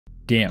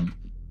Damn.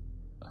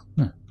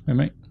 Huh, hey,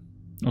 mate.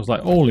 I was like,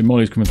 holy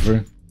moly, he's coming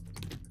through.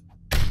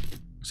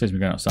 Says me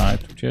going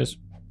outside. Cheers.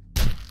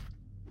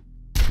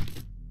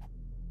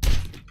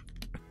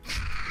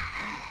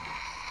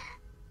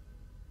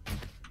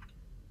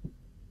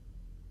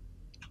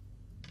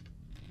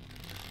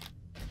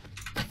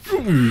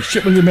 Ooh,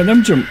 shit, look at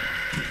them jump.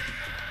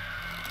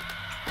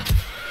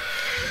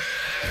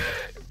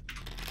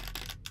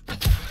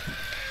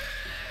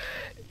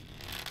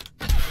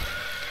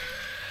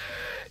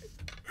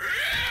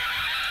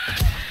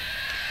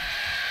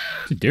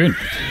 What's he doing?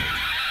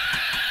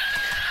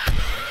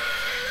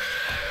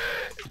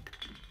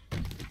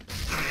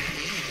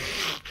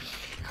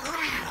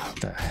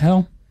 What the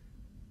hell?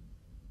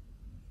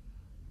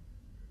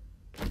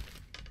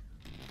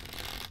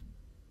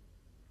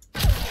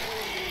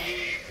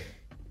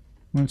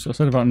 That's what I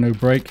said about no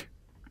break.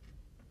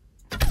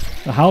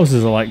 The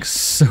houses are like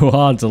so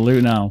hard to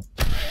loot now.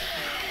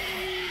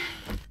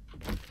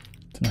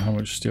 Don't know how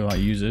much steel that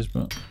uses,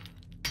 but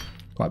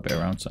quite a bit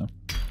around, so.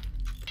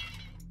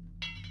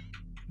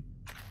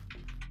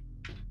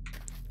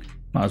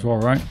 Might as well,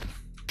 right?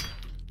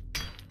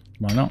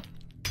 Why not?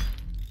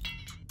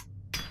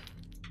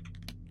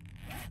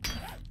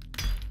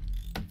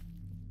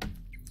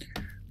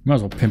 Might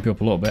as well pimp it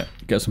up a little bit,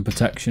 get some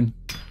protection.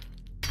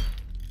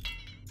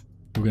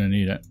 We're gonna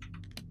need it.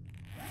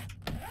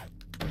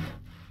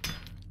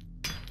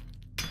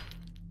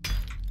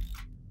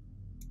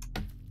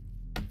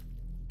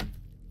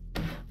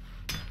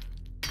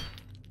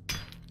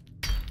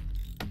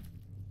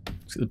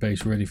 Let's get the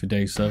base ready for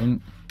day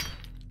 7.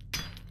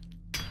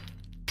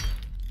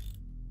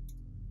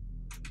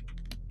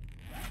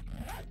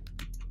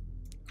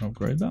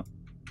 Upgrade that.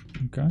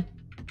 Okay.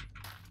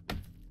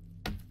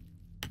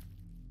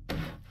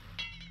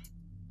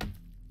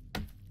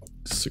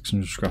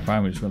 $600 scrap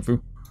iron we just went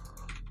through.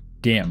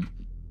 Damn.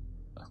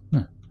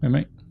 Huh, hey,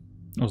 mate.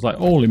 I was like,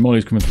 holy moly,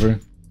 he's coming through.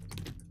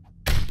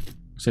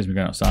 Says me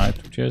going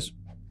outside. Cheers.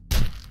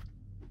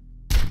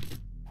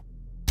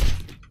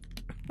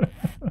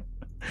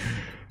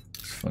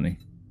 It's funny.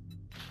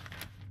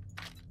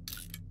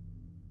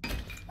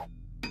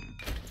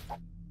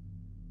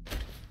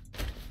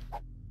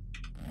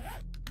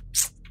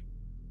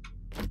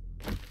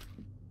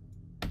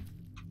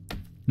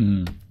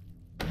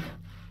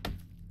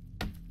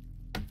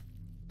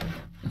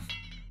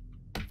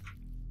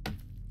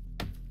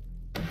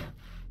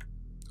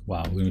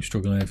 Wow, we're going to be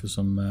struggling here for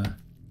some...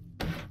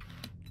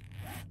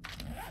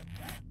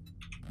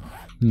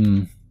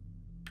 some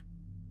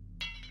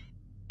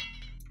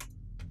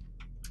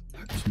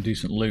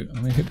decent loot.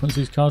 How many hit points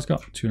these cars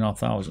got?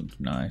 2,500.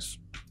 Nice.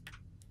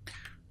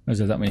 Is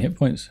there that many hit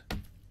points?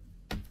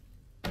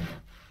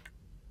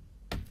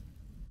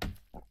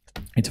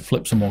 Need to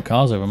flip some more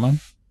cars over,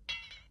 man.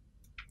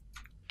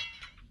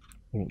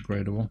 All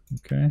upgradable.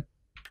 Okay.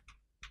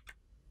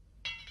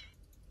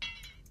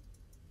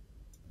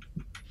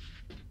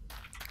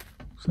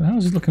 So the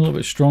house is looking a little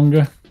bit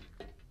stronger.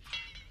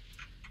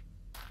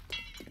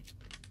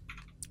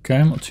 Okay,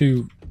 I'm not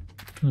too...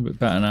 a little bit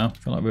better now. I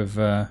feel like we've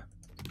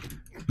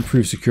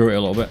improved security a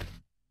little bit.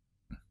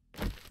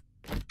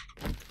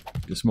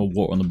 Get some more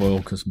water on the boil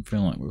because I'm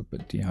feeling like we're a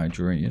bit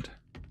dehydrated.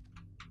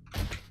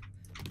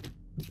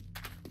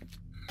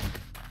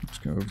 Let's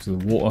go over to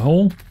the water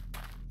hole.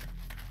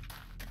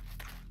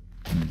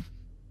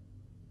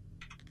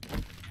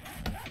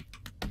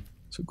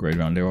 Let's upgrade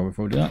around here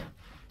before we do that.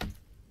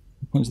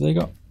 What points have they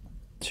got?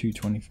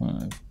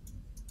 225.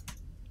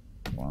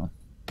 Wow.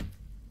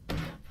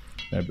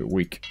 They're a bit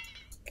weak.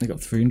 They got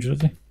 300, have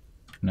they?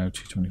 No,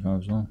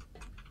 225 as well.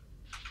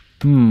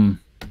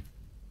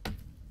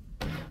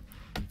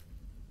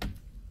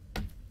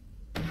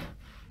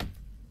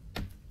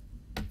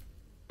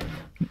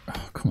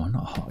 Oh, come on,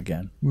 not hot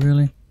again.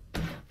 Really?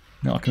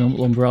 Not like an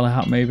umbrella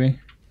hat, maybe?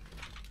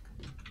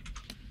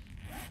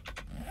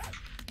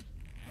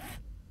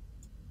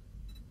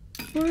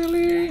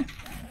 Really?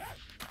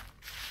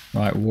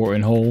 Right,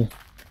 watering hole.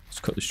 Let's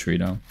cut this tree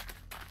down.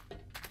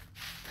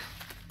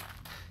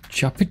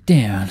 Chop it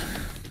down.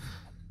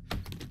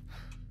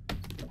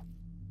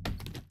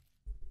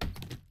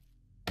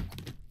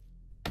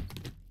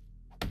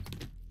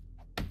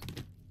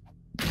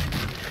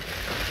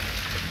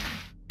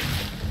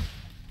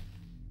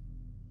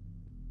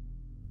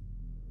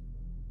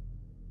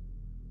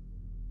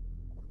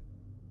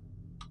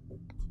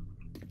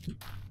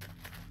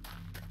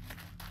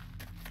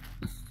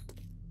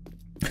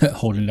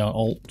 Holding down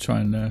Alt,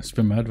 trying to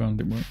spin my head around,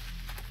 didn't work.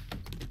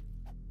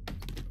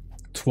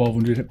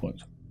 1,200 hit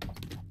points.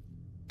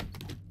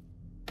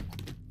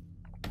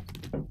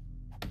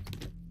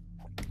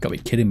 Gotta be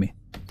kidding me.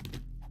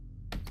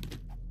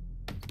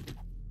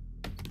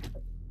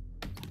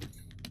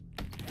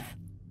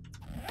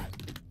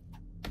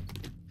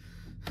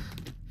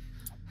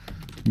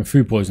 My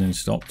food poisoning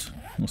stopped.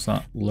 What's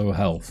that? Lower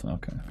health.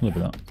 Okay, I'll live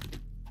with that.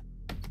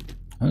 I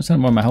don't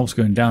understand why my health's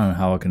going down and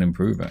how I can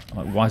improve it.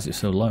 Like, why is it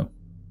so low?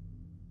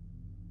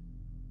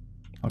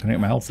 I can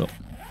get my health up.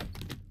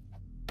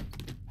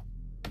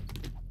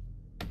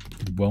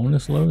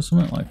 wellness low or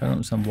something? Like, I don't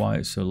understand why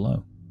it's so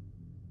low.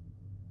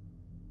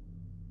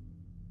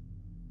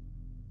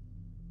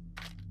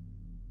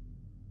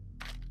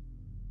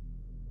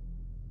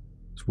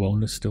 Is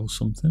wellness still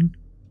something?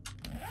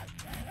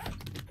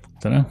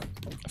 Don't know.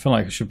 I feel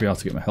like I should be able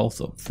to get my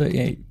health up.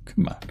 38.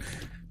 Come on.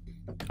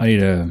 I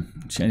need a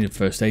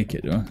first aid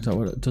kit, do I? Is that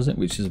what it does it?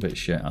 Which is a bit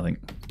shit, I think.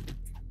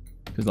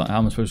 Because like, how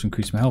am I supposed to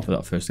increase my health with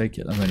that first aid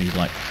kit? I'm only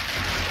like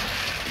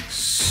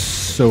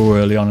so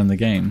early on in the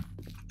game.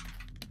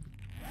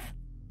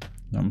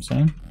 You know what I'm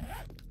saying?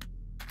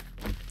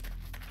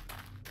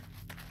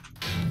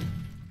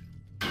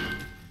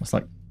 That's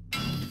like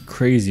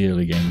crazy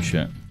early game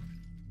shit.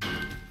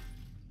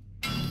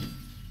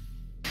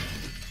 I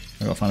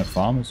gotta find a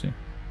pharmacy.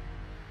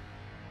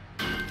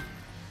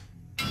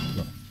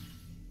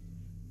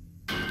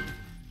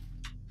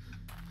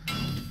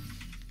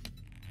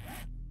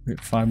 Get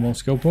 5 more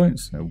skill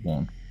points? No,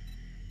 1.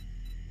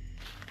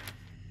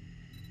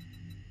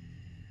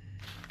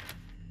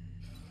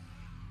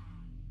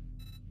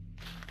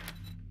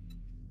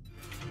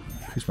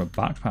 Increase my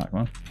backpack,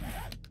 man.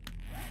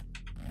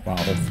 Wow,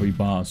 all 3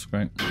 bars,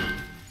 great.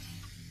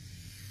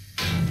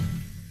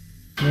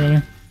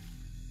 Really?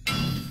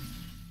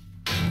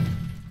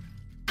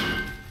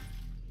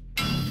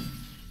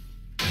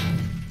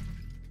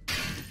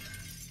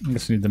 I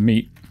just need the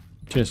meat.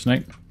 Cheers,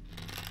 Snake.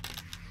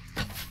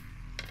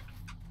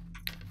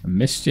 I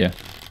missed you.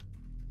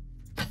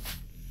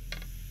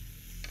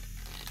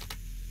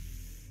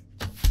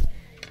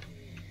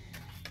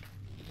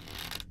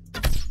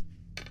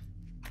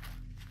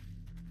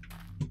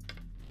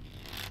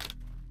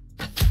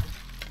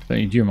 Don't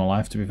need you in my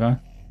life, to be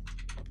fair.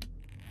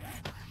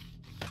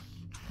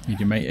 Need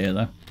your mate here,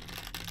 though.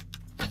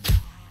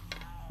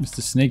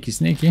 Mr. Sneaky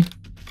Sneaky.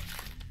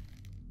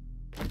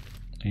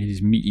 I need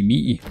his meaty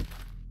meaty.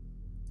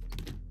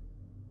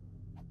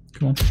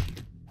 Come on.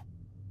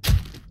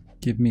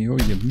 Give me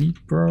all your meat,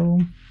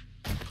 bro.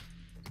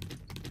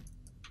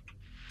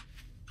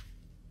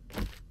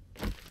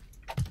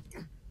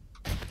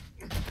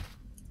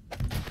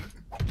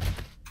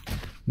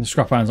 The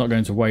scrap iron's not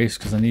going to waste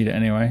because I need it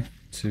anyway.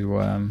 To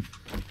I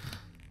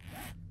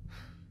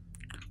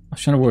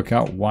was trying to work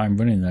out why I'm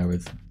running there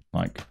with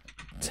like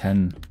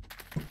 10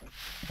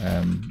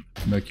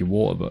 murky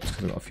water, but it's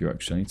because I've got a few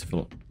extra I need to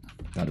fill up.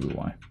 That'll be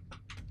why.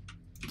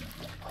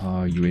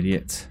 Oh, you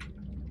idiot.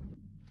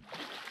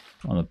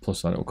 On the plus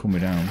side, it'll cool me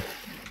down.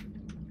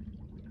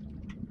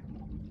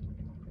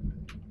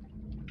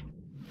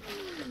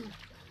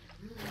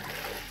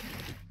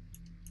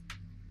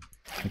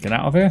 Get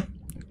out of here?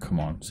 Come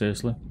on,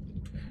 seriously?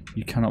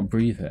 You cannot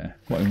breathe here.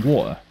 What, in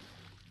water?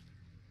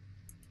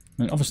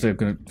 I mean, obviously I'm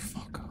gonna...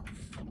 Fuck off.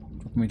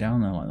 Drop me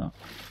down there like that.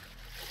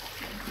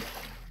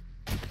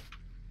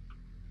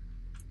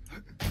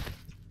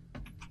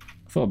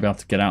 I thought I'd be able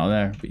to get out of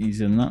there a bit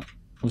easier than that.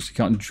 Obviously you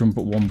can't jump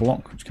at 1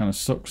 block, which kind of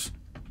sucks.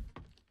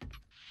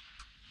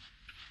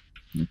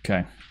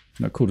 Okay.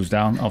 No, cooled us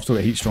down. I'll still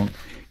get heat stroke.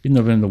 Even though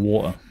I've been in the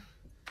water.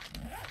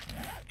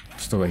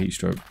 Still get heat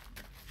stroke.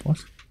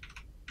 What?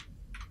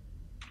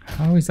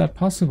 How is that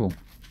possible?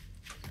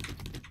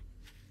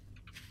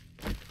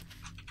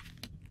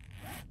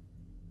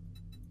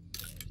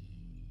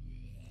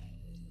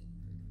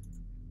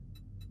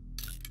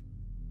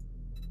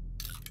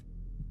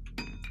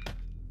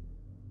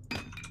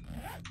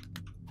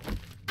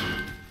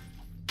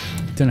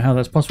 Don't know how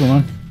that's possible,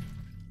 man.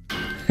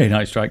 Hey,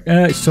 nice strike.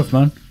 It's tough,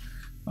 man.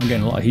 I'm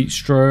getting a lot of heat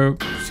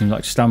stroke. Seems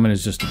like stamina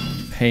is just a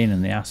pain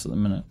in the ass at the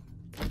minute.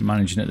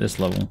 Managing at this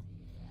level.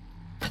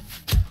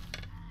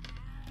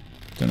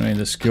 Don't know any of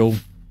the skill.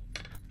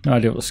 No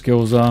idea what the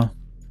skills are.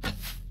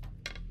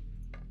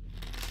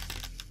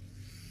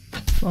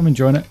 But I'm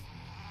enjoying it.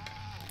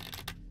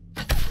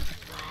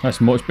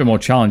 It's a bit more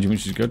challenging,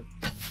 which is good.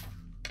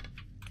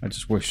 I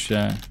just wish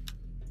they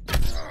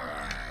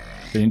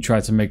didn't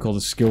try to make all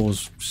the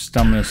skills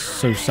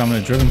so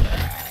stamina driven.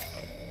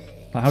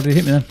 But how did it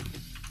hit me then?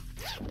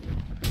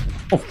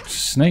 Oh,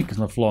 snake on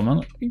the floor,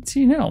 man.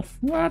 18 health.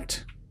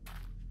 What?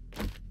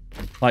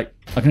 Like,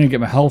 I can only get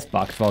my health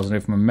back if I was away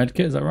from a med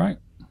kit, is that right?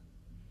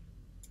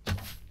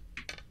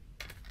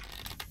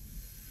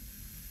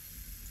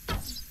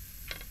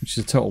 Which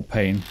is a total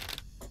pain.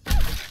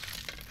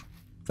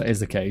 If that is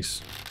the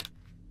case.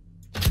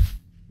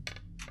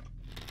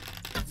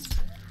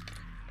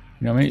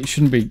 You know what I mean? It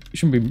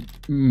shouldn't be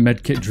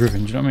med kit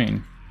driven, do you know what I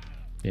mean?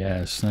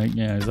 Yeah, snake,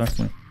 yeah,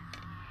 exactly.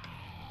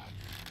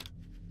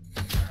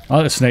 I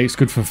like the snake, it's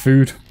good for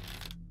food.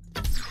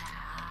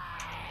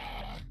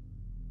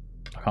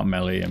 I can't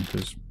melee him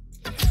because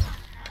I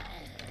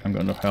haven't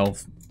got enough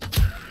health.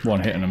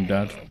 1 hit and I'm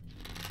dead.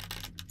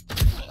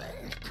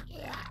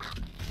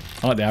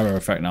 I like the arrow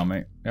effect now,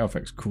 mate. The arrow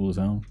effect's cool as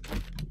hell.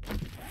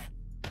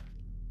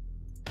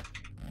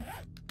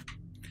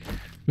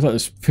 Looks like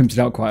this pimped it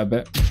out quite a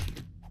bit.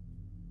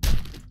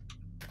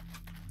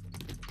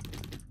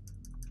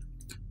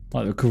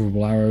 Like the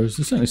recoverable arrows.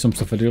 There's certainly some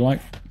stuff I do like.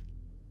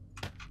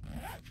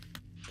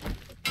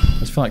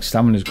 I just feel like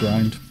stamina's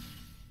grind.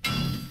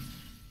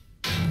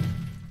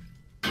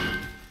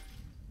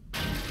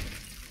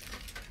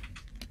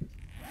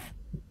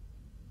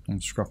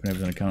 I'm scrapping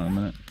everything I can in a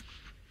minute.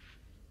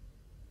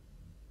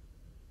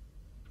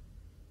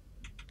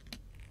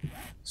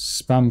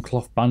 Spam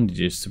cloth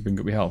bandages to bring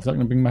up your health. Is that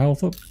going to bring my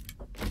health up?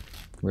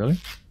 Really?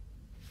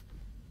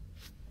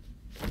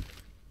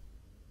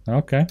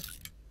 Okay.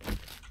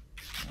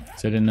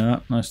 So I didn't know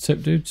that. Nice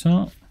tip, dude.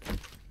 Tart.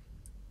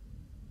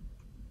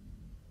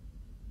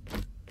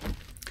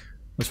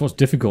 That's what's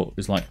difficult,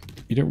 is like,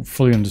 you don't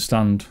fully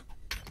understand.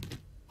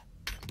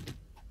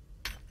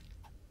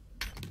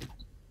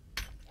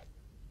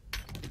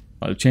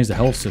 Like, they've changed the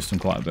health system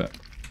quite a bit.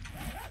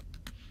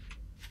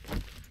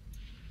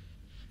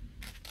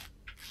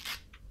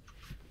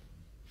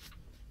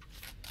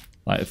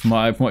 Like, from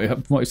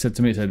what he said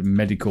to me, it said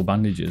medical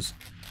bandages.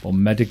 Or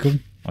medical.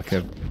 Like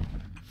a...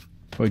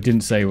 What he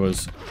didn't say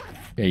was,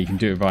 yeah, you can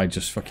do it by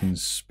just fucking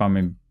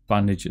spamming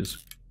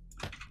bandages.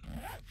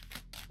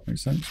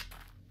 Makes sense.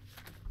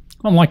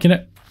 I'm liking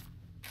it.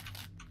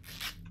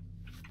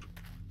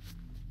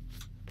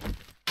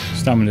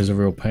 Stamina's a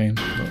real pain,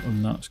 but other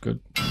than that, it's good.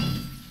 I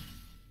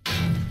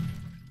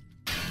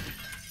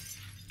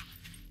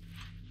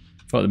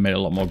thought they made it a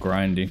lot more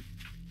grindy.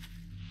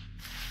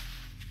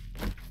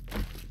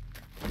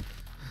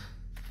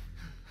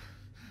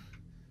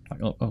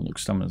 Oh, look,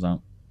 stamina's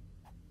out.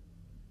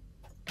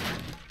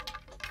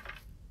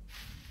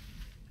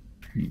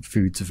 Eat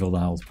food to fill the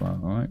health bar.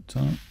 Alright,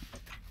 so.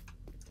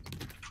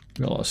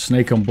 Got a lot of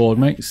snake on board,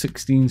 mate.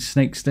 16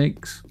 snake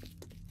steaks.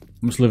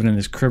 I'm just living in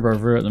this crib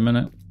over here at the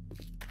minute.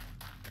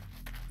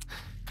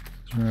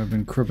 That's where I've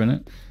been cribbing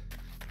it.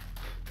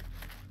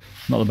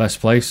 Not the best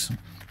place,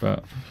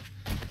 but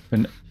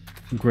been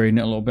upgrading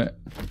it a little bit.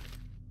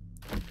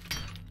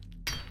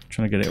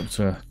 Trying to get it up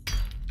to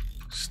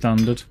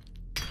standard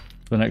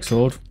for the next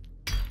horde.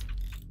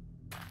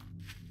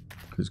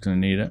 Because it's going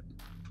to need it.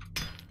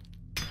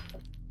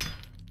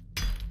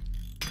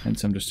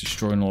 Hence I'm just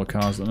destroying all the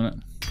cars at the minute.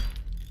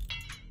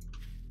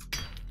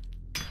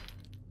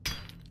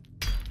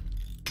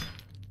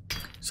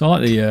 So I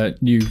like the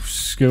new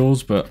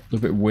skills, but they're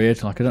a bit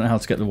weird. Like, I don't know how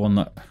to get the one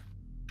that...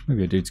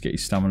 Maybe I do to get your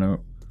stamina up.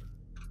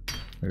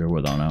 Maybe I'll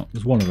work that one out.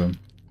 There's one of them.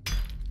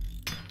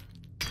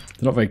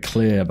 They're not very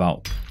clear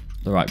about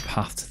the right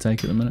path to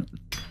take at the minute.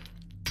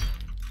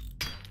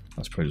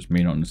 That's probably just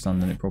me not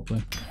understanding it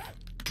properly.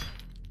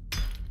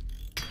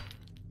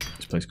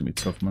 This place is going to be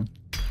tough, man.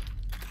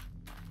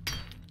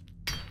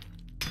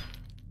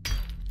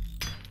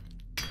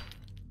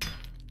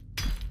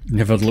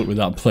 Never had luck with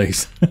that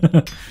place.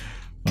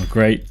 Oh,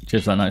 great.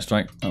 Cheers for that night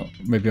strike. Oh,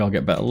 maybe I'll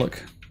get better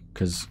luck,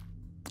 because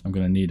I'm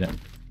going to need it.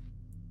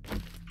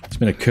 It's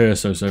been a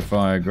curse so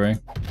far, I agree.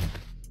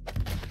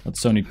 Had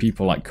so many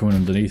people like coming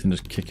underneath and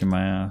just kicking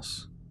my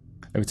ass.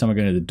 Every time I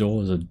go near the door,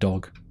 there's a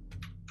dog.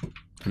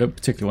 I don't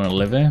particularly want to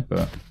live here,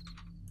 but...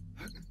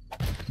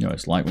 You know,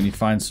 it's like when you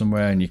find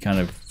somewhere and you kind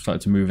of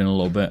start to move in a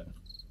little bit.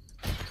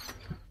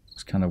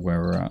 It's kind of where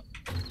we're at.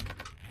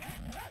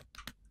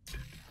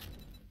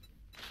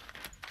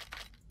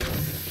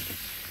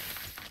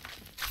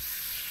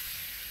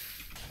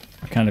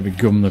 Kind of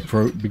began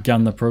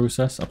the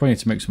process. I probably need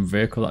to make some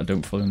vehicle that I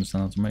don't fully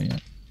understand how to make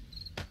yet.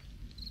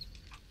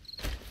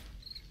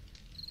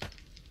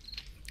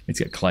 Need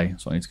to get clay,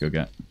 so I need to go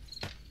get.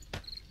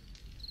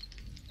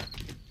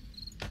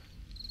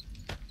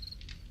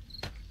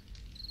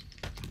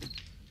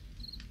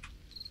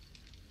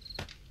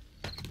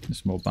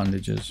 There's more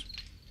bandages.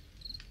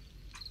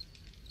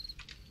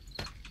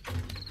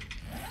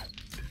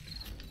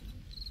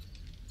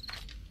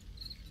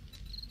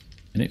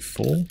 Isn't it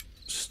 4?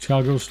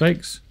 Chargo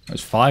steaks?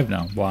 That's 5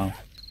 now. Wow.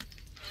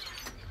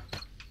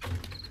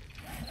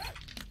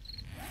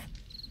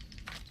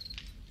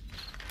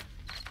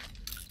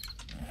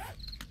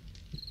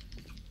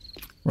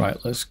 Right,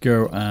 let's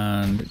go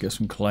and get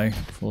some clay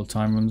before the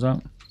time runs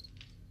out.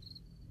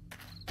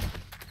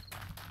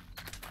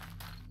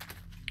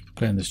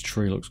 Clay in this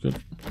tree looks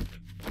good.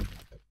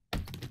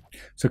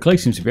 So clay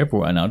seems to be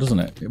everywhere now, doesn't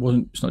it?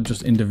 It's not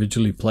just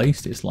individually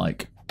placed, it's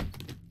like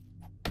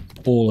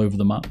all over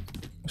the map.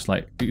 It's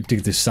like, you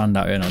dig this sand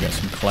out here and I'll get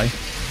some clay.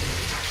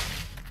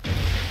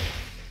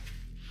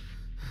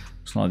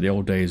 It's not like the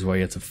old days where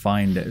you had to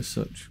find it as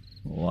such.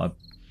 Well, I've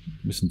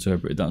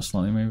misinterpreted that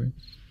slightly, maybe.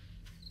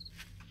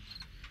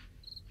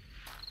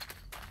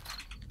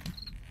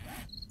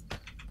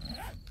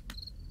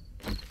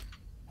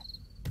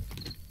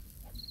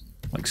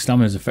 Like,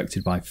 stamina is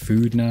affected by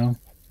food now.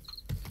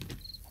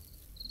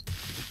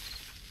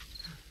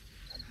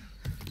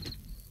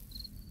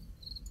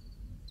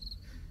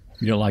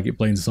 You don't like it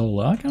plain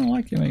solo? I kind of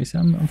like it, mate.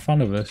 I'm a fan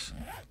of this.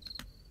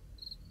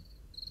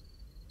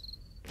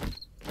 I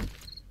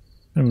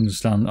don't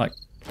understand. Like,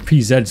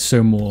 PZ's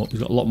so more. It's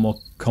got a lot more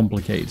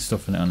complicated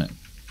stuff in it, hasn't it?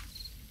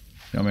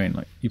 You know what I mean?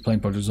 Like, you're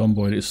playing Project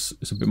Zomboid, it's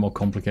a bit more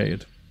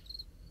complicated.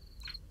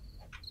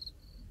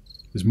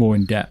 There's more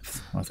in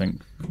depth, I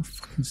think. Oh,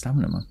 fucking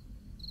stamina, man.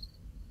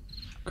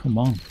 Come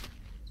on.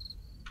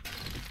 I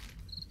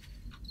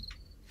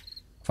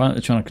find like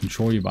they're trying to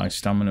control you by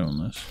stamina on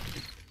this.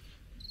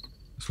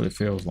 That's what it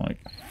feels like.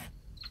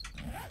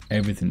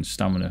 Everything's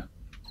stamina.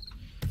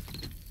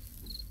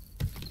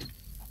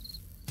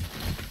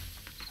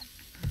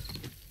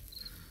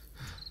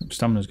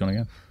 stamina's gone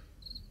again.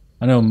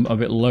 I know I'm a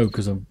bit low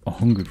because I'm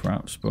hungry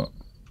perhaps, but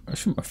it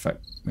shouldn't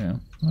affect, you know.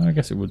 I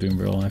guess it would do in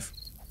real life.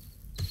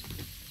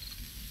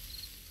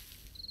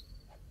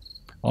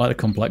 I like the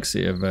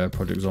complexity of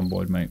Project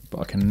Zomboid, mate,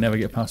 but I can never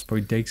get past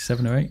probably day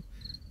 7 or 8.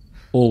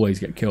 Always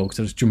get killed because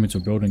I just jump into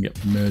a building and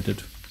get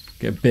murdered.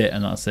 Get a bit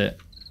and that's it.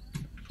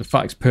 The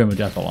fact it's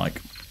permadeath I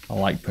like. I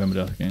like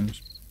permadeath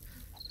games.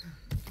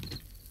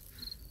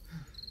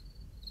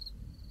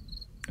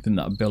 I think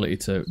that ability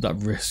to, that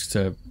risk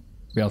to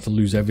be able to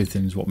lose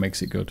everything is what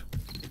makes it good.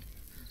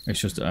 It's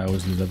just that I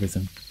always lose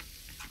everything.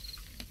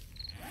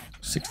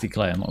 60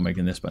 clay, I'm not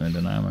making this better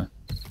than I am. You know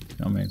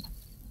what I mean?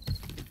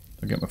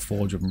 I get my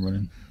forge up and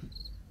running.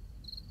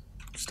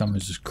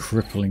 Stamina's just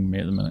crippling me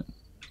at the minute.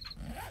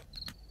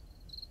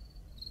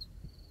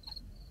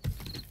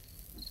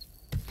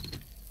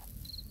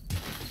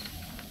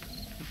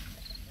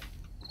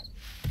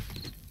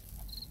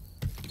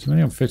 So I'm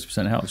only on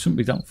 50% health. I shouldn't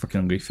be that freaking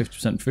hungry.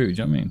 50% food,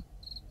 do you know what I mean?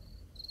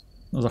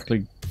 I was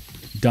actually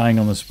dying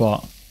on the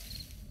spot.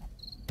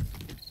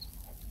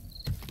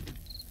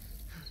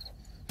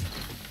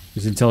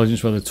 Is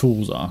intelligence where the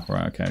tools are?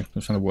 Right, okay. I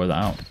was trying to work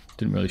that out.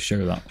 Didn't really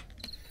show that.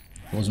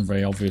 It wasn't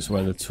very obvious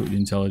where the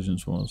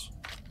intelligence was.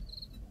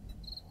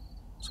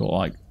 Sort of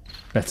like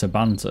better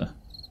banter.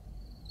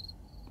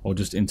 Or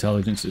just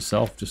intelligence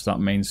itself, just that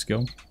main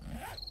skill.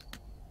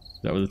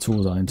 Is that where the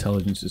tools are?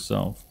 Intelligence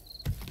itself.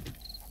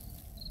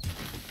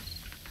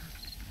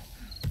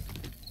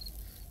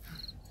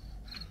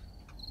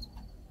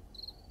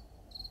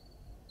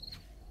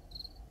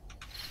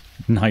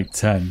 Night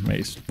 10, mate,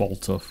 it's ball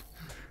tough.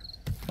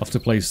 I'll have to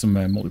play some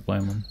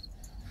multiplayer one.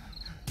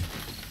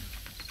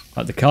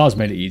 Like the cars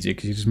made it easier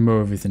because you just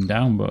mow everything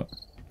down, but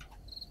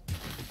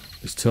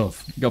it's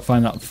tough. You gotta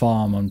find that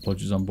farm on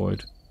Project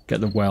Zomboid,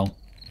 get the well,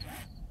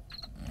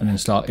 and then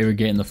start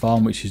irrigating the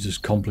farm, which is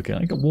just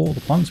complicated. I got water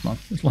the plants, man.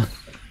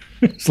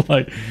 It's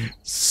like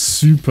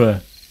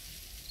super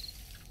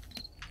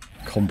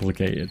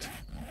complicated.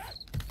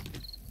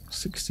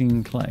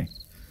 16 clay.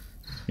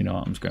 You know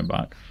what? I'm just going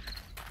back.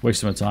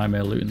 Wasting my time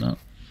here looting that.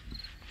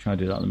 Try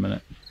to do that in a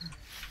minute.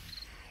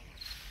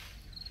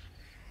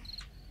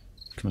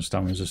 My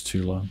stamina's just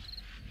too low.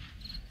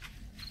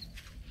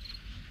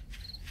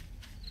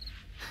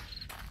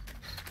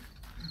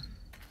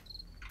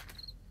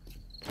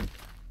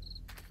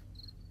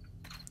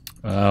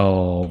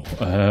 Oh,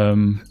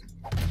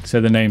 say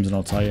the names and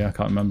I'll tell you. I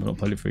can't remember. I've not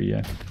played it for a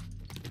year.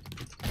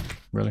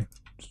 Really?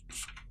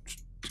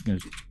 Just gonna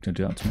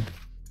do that to me.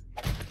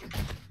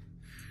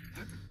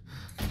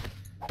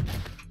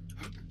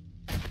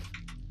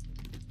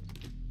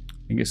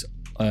 I think it's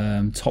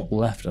top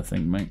left, I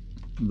think, mate.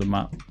 The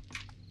map.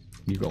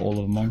 You've got all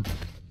of them on.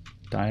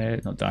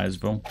 Not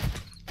Dyersville.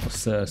 What's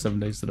 7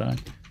 Days to Die?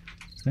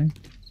 See?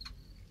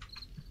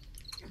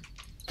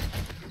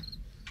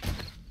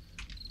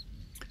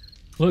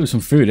 Well, there's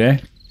some food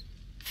here.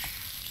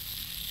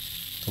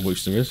 Of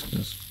which there is,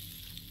 because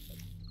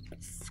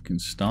fucking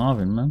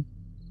starving, man.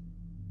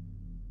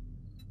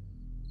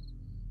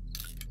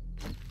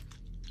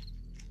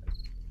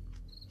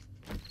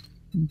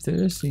 I'm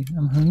thirsty.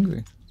 I'm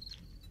hungry.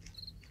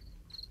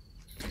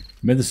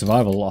 Made the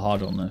survival a lot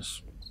harder on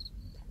this.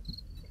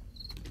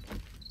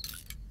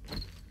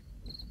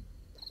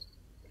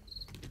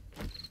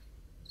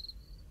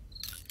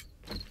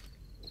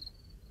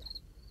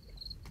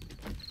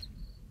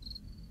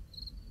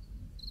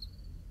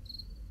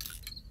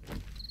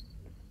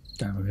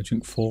 Damn, I'm gonna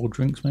drink 4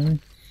 drinks maybe.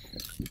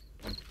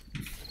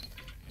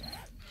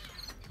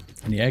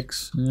 Any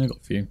eggs? Yeah, I got a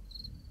few.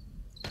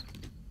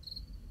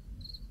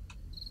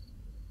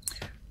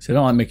 See, I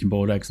don't like making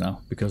boiled eggs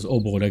now because all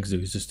boiled eggs do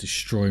is just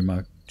destroy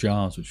my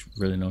jars, which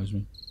really annoys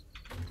me.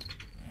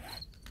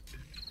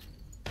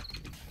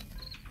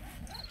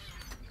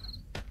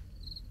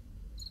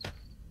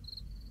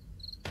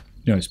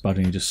 You know, it's bad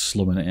when you're just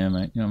slumming it here,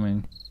 mate. You know what I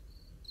mean?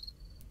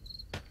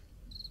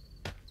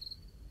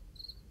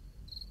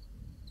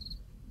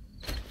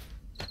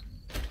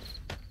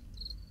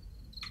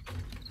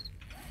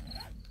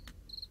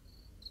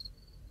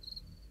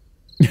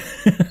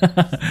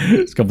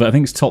 It's got, I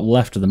think it's top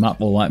left of the map,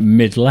 or like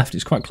mid left.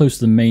 It's quite close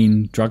to the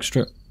main drag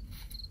strip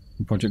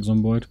in Project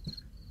Zomboid.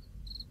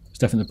 It's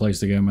definitely the place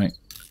to go, mate.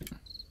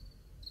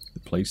 The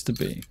place to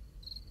be.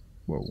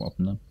 Whoa, what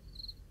happened then?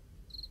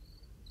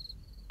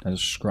 Did I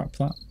just scrap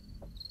that?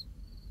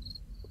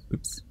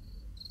 Oops.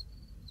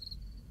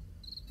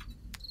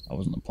 That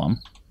wasn't the plan.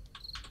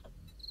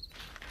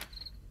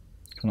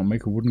 Can I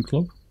make a wooden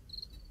club?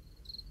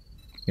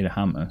 Need a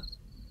hammer.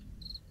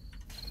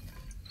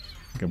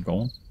 I think I'm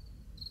going.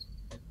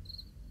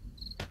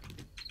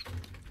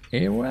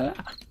 Hey, voila.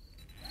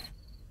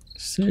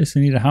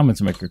 Seriously need a hammer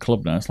to make a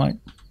club now. It's like,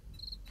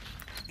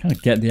 I kind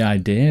of get the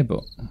idea,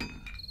 but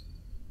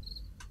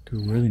do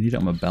I really need it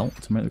on my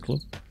belt to make the club?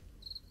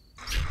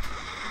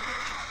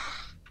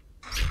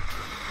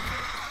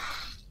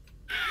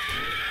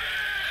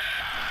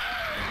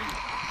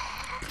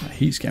 That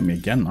heat's getting me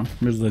again, man.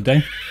 Middle of the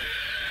day.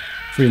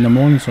 3 in the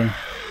morning, sorry.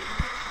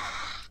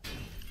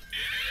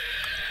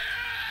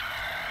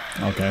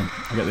 Okay,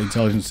 I get the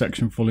intelligence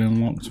section fully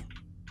unlocked.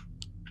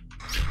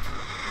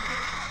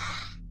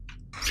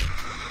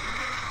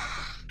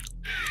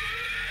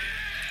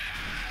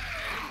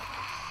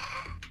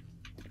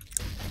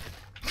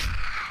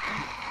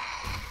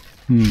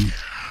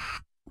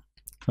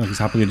 Like he's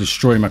happily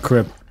destroying my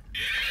crib.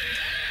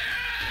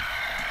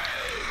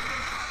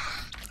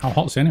 How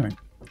hot's it anyway?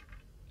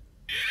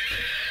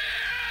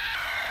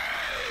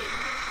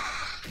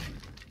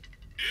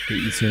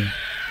 82.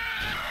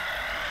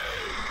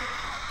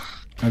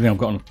 I think I've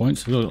got enough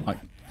points. Like,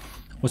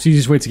 what's the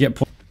easiest way to get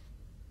points?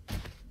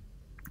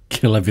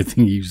 Kill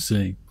everything you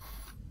see.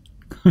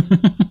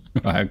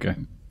 Right, okay.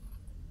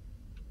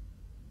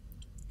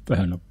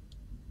 Fair enough.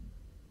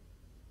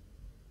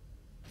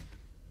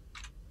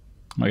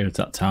 Might get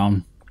to that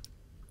town.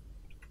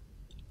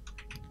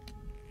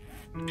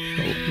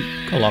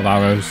 Got a lot of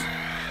arrows.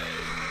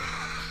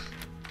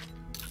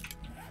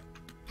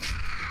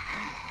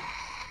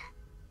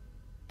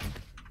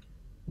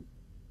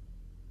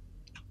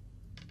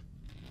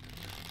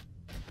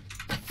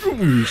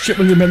 Ooh, shit,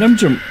 when they made them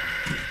jump.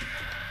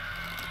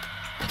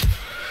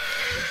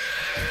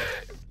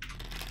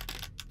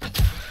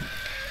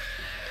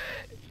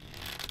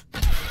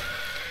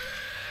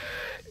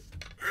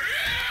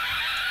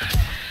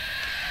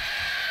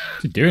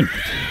 What's he doing?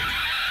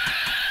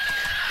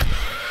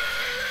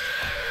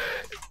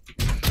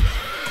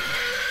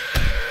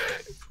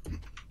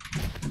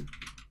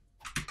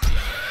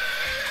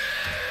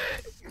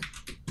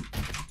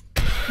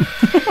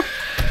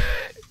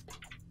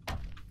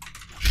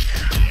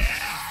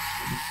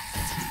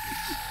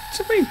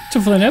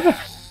 Tougher than ever. I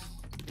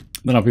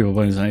don't know people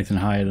playing anything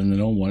higher than the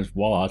normal one. It's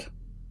Wallard.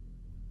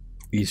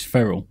 He's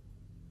feral.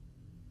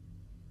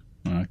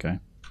 Okay.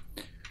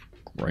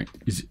 Great.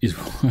 It's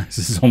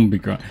a zombie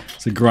grind.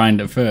 It's a grind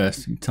at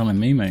first. You're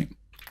telling me, mate.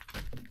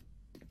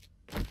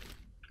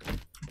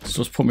 It's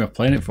just put me off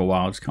playing it for a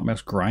while. I just can't be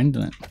else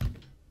grinding it.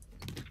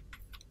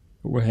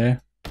 But we're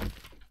here.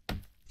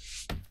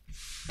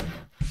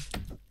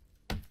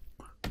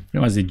 You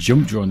know, as they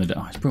jump during the day.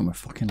 Oh, it's broken my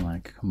fucking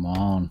leg. Come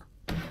on.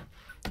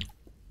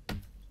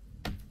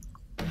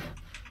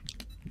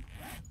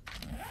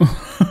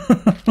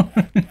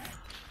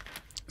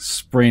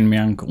 Sprained my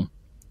ankle.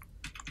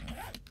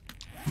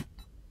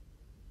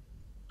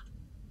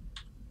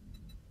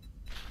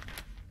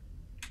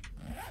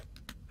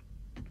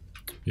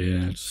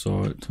 Yeah, I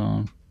saw it,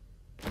 Tom.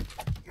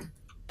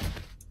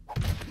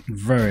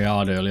 Very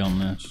hard early on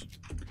this.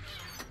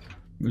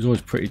 It was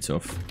always pretty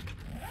tough.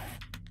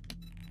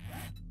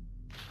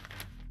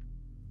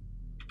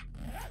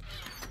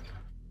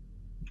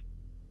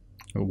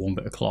 Oh, one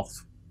bit of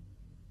cloth.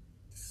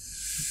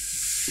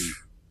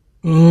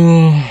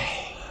 Oh.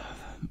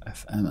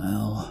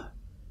 FML.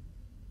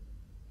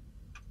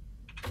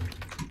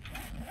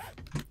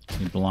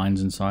 Any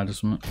blinds inside or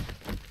something?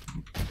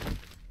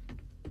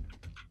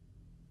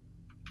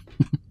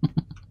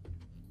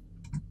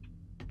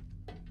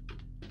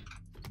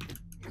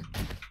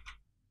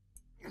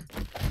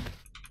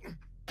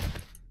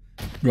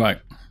 Right.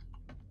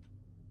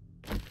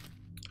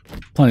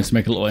 Planning to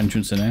make a little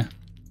entrance in here.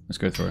 Let's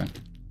go through it.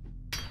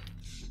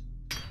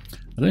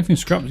 I don't think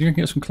scrap. You can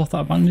get some cloth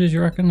out of bandages, you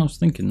reckon? I was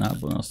thinking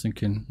that, but I was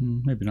thinking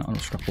maybe not. I'll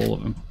scrap all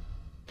of them.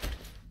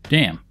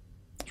 Damn.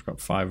 Scrap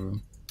 5 of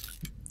them.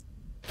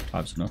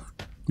 5's enough.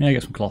 Yeah,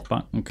 get some cloth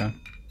back. Okay.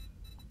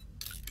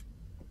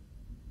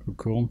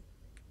 Cool.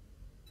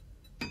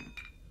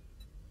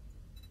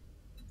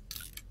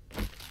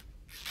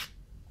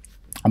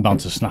 I'm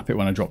bound to snap it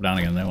when I drop down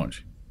again there,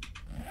 watch.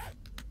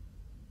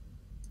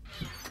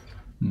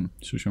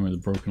 So show me the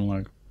broken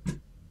leg.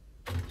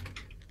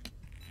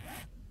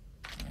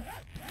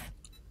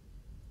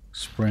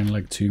 Sprained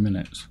leg 2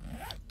 minutes.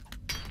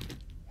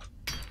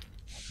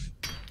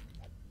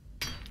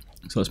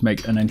 So let's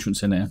make an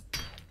entrance in here.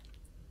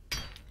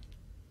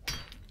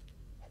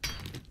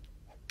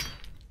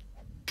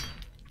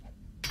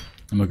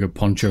 I'm gonna go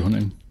poncho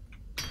hunting.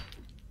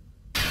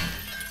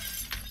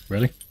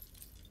 Really?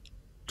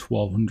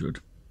 1200.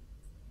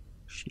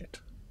 Shit.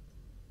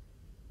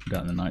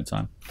 Down in the night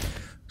time.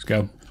 Let's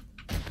go.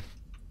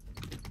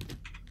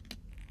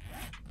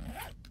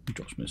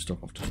 Drop some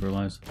stuff off, just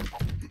realised.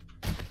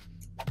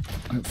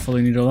 I don't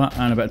fully need all that,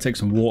 and I better take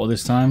some water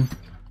this time.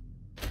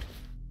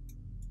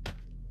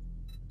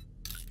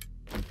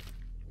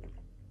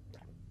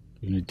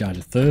 We only died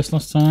of thirst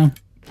last time.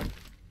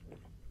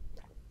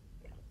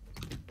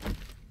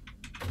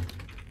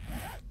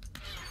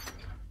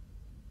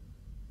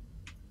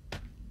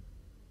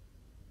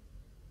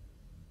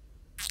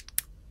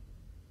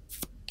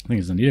 I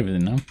think it's I need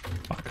everything now.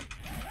 Fuck.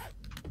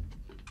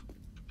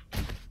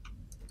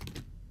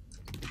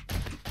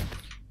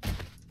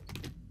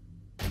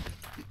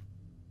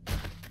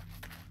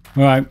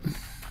 Alright.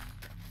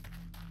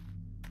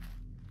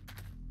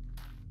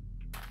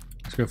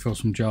 Let's go fill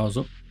some jars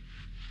up.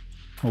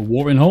 A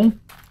watering hole.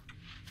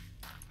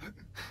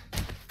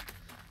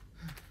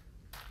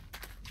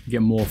 You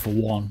get more for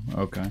one.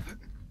 Okay.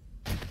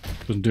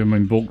 Doesn't do them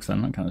in bulk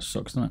then. That kind of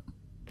sucks, doesn't it?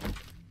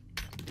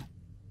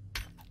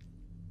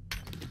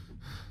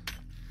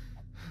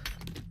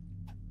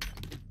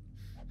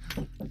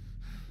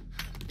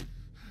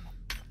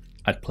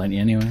 had plenty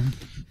anyway.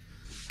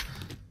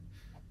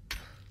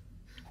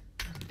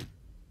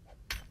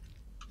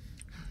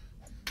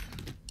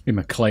 Give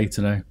my clay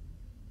today.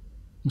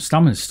 My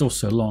stamina's still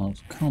so long.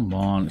 Come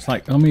on, it's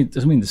like I mean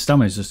the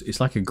stamina's just—it's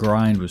like a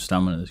grind with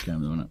stamina this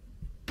game, isn't it?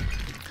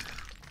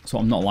 That's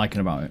what I'm not liking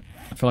about it.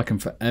 I feel like I'm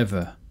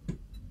forever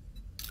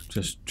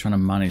just trying to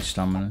manage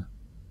stamina.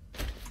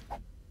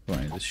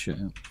 Right, this shit.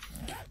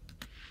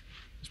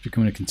 It's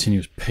becoming a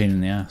continuous pain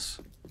in the ass.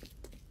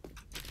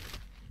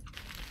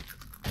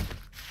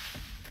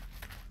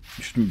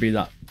 It shouldn't be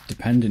that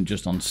dependent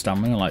just on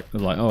stamina. Like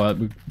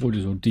oh, we'll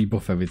just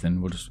debuff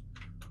everything. We'll just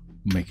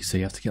make it so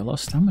you have to get a lot of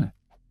stamina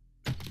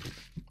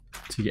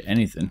to get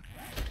anything.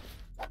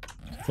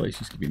 I thought it's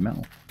just gonna be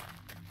metal.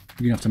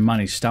 You're gonna have to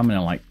manage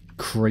stamina like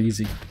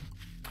crazy.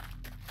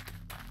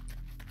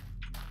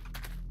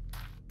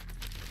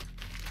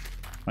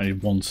 I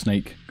need one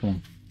snake. Come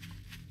on.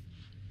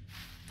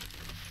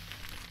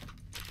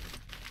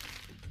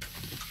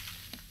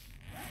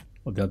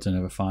 What the odds I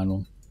never find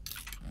one?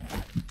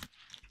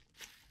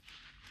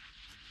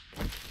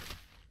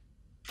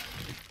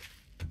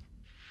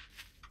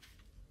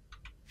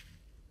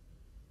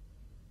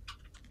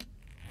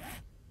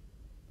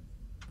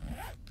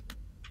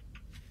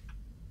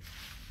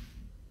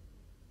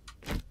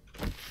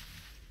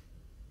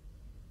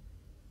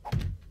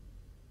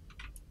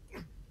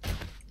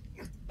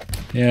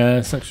 Yeah,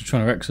 it's actually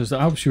trying to access.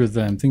 That helps you with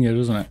thingy,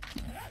 doesn't it?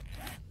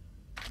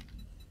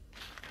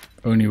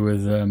 Only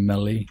with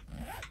melee.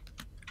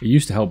 It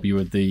used to help you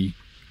with the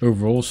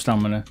overall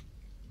stamina.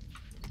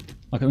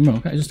 Like at the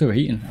moment, I just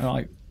overheating.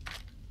 Like,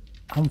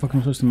 how the fuck am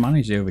I supposed to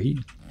manage the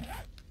overheating?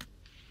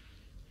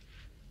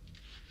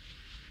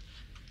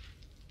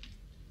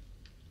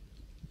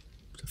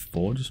 Is it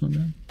forge or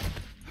something?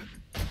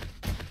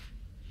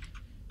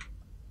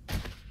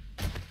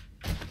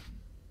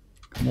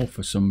 I'm all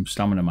for some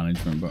stamina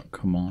management, but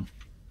come on.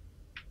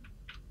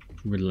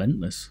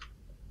 Relentless.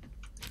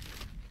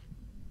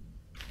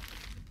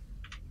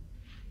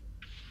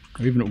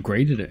 I've even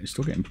upgraded it. It's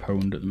still getting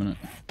pwned at the minute.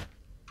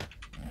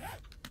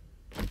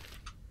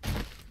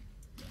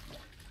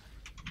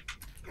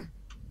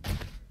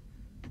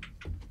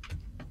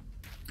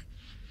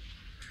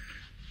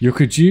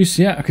 Yucca juice,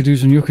 yeah, I could do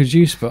some yucca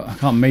juice, but I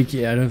can't make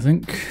it yet, I don't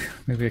think.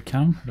 Maybe I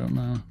can, I don't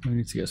know. We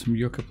need to get some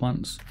yucca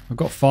plants. I've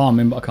got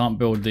farming, but I can't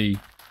build the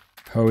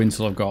hoe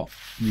until I've got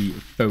the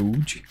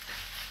forge.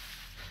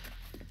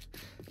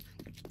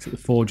 Let's get the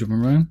forge up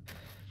and running.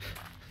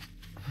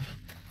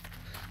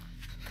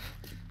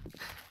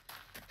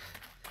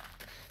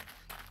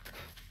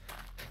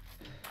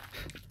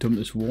 Dump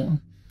this water.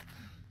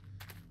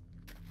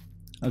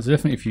 There's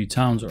definitely a few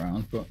towns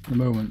around, but at the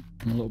moment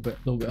I'm a little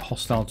bit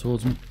hostile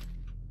towards them.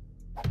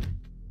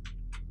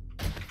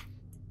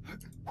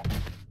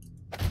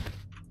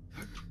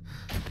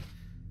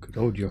 Good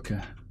old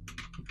yucca.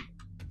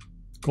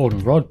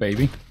 Golden rod,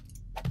 baby.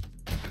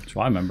 That's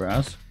what I remember it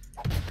as.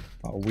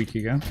 About a week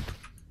ago.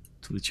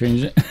 Until they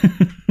changed it.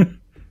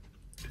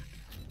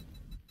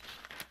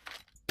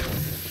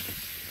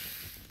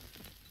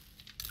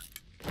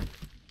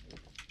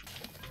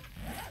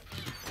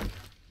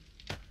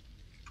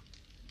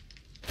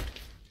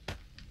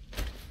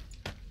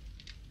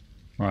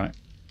 Right.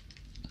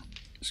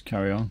 Let's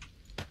carry on.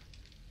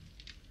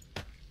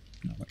 I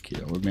might keep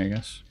that with me, I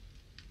guess.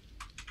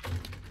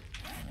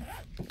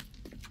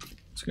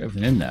 Let's get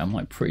everything in there. I'm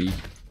like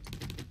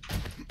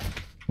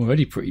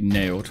already pretty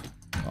nailed.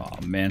 Oh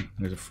man,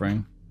 there's a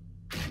frame.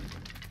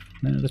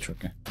 No, the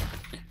trucker.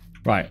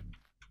 Right.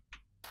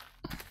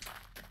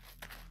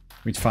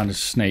 We need to find a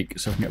snake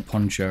so I can get a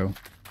poncho.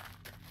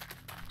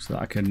 So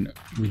that I can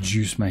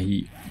reduce my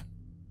heat.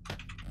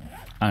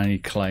 And I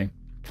need clay.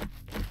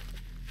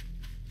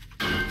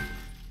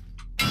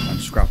 And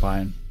scrap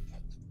iron.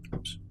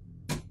 Oops.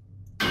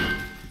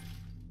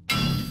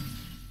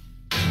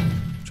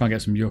 Try and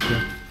get some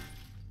yucca.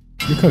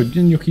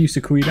 Didn't yucca used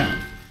to cool you down?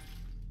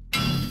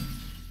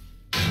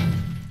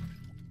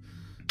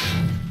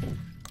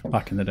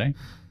 Back in the day.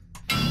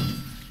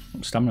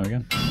 Stamina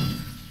again.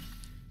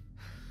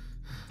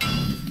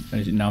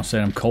 And is it now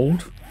saying I'm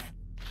cold?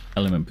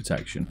 Element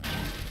protection.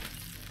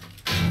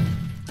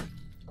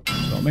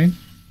 That's what I mean.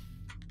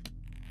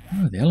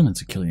 Oh, the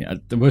elements are killing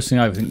it. The worst thing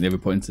I think they ever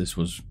put into this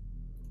was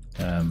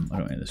I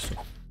don't need this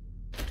stuff.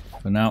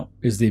 But now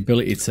is the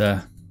ability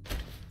to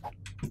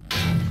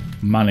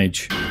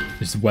manage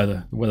the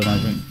weather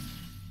management.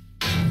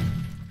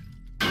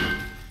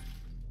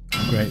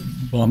 Great.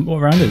 Well, what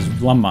around is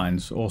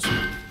landmines. Awesome.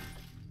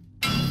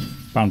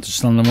 Bound to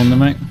slam them on them,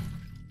 mate.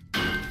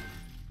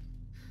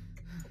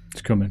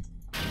 It's coming.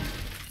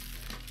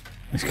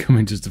 It's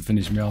coming just to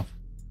finish me off.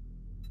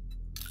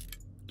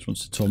 Just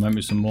wants to torment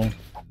me some more.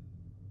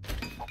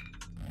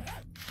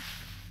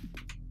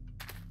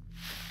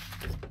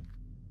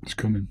 It's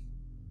coming.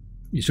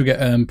 You still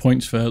get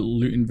points for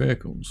looting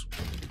vehicles.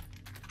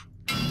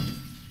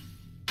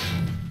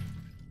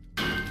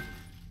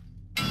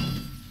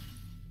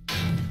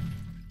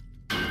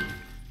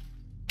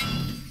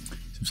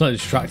 I'm slightly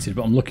distracted,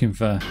 but I'm looking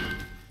for...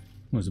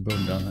 Where's the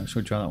building down there?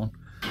 Should we try that one?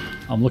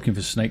 I'm looking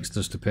for snakes to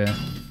just appear.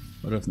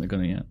 I don't think they're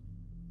gonna yet.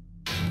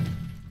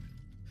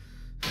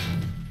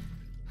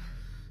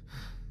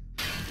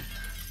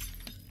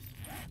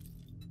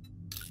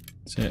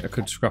 See, I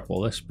could scrap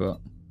all this,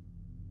 but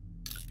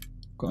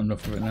I've got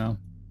enough of it now.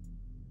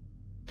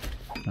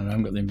 And I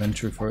haven't got the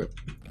inventory for it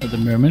at the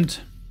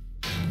moment.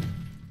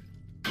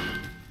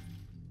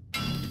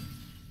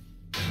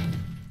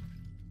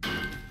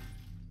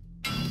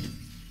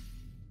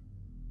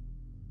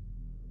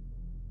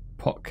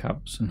 Pot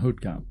caps and hood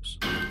caps.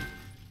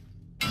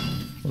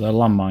 Well, they're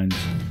landmines.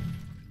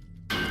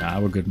 Ah,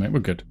 we're good, mate. We're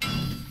good.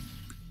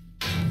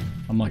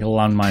 I'm like a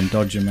landmine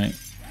dodger, mate.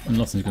 And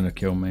nothing's gonna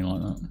kill me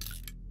like that.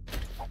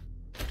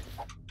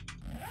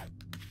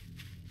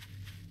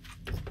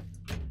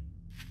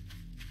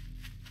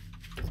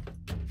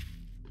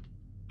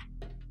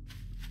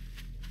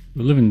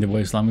 We live in the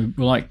wasteland.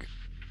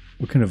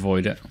 We can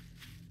avoid it.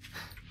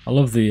 I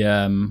love the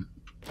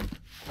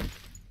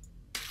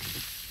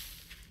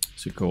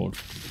what's it called? I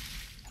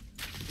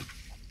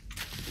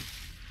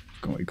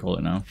forgot what you call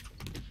it now.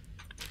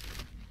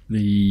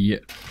 The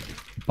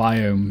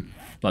biome,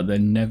 like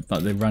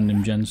the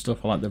random gen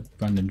stuff. I like the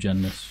random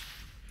genness.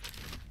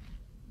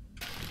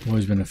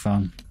 Always been a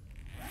fan.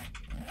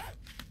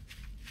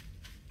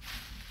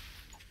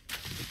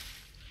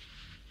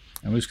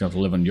 I'm just gonna have to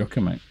live on yucca,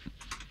 mate.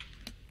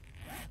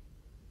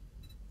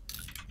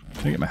 I'm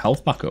trying to get my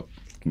health back up.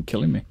 Fucking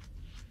killing me.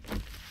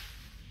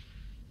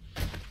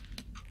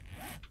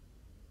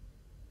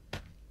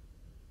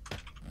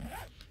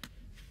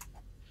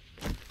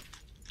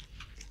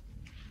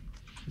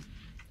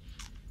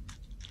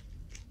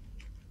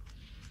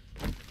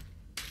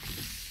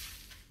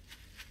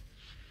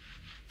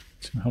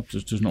 My health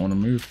just does not want to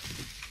move.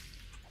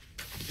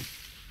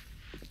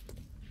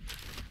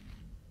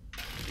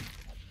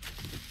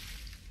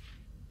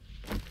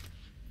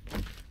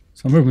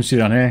 So I'm moving to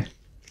down here.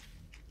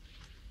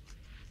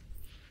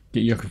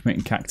 Get yucca from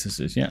making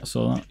cactuses. Yeah, I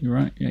saw that. You're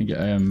right. Yeah, you get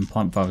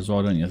plant fiber as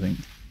well, don't you, I think?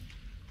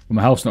 Well,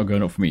 my health's not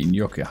going up from eating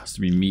yucca. It has to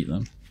be meat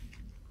then.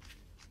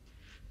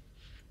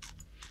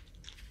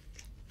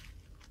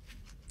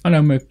 I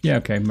know, yeah,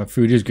 okay. My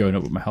food is going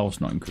up, but my health's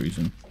not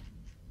increasing.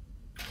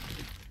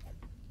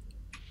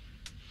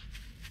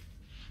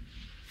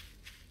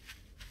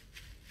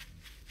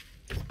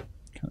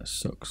 Kind of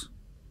sucks.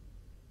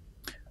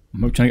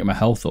 I'm trying to get my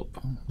health up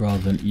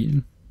rather than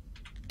eating.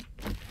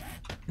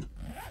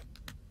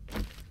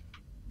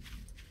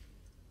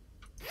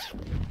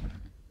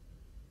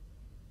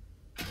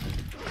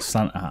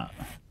 Santa hat.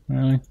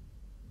 Really?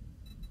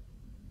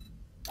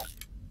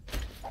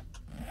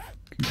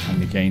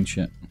 Candy cane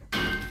shit.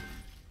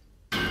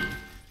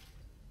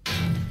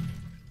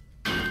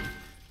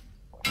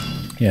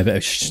 Yeah, a bit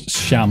of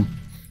sham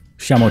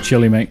or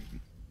chili, mate.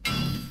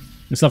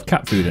 Let's have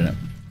cat food in it.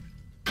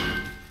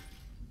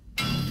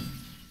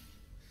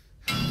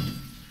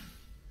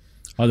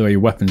 By the way,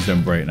 your weapons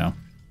don't break now.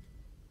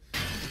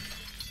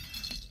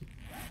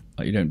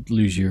 Like you don't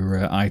lose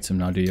your item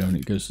now, do you? And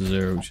it goes to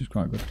 0, which is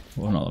quite good.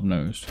 Well, not that I've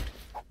noticed.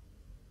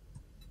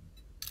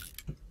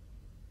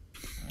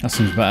 That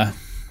seems better.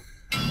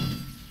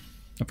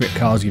 I bet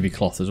cars give you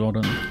cloth as well,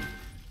 don't they?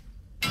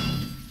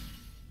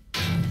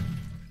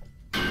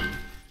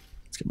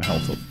 Let's get my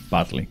health up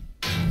badly.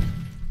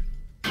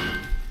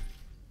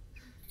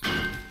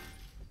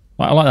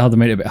 I like how they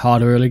made it a bit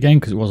harder early game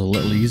because it was a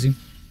little easy.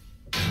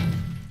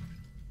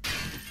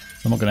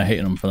 I'm not going to hate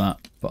on them for that,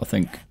 but I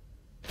think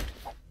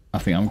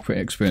I'm a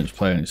pretty experienced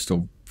player and it's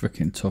still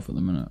freaking tough at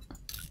the minute.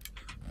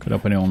 Could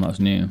help anyone that's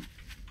new.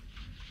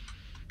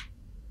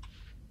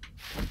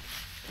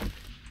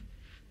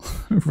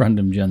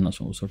 Random gen, that's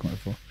what I was talking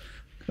about before.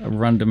 Got a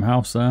random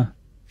house there.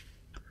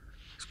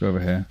 Let's go over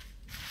here.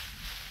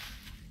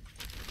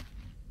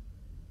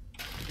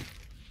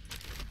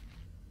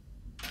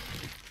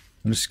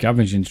 I'm just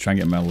scavenging to try and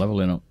get my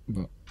leveling up,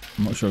 but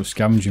I'm not sure if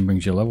scavenging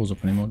brings your levels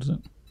up anymore, does it?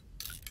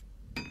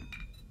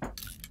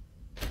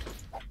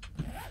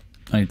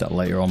 I need that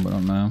later on, but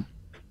not now.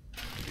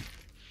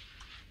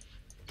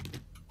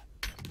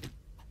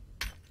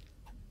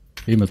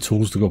 Need my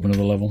tools to go up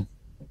another level.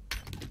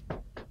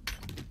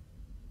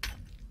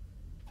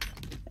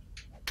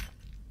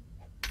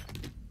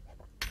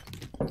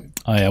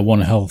 Oh yeah,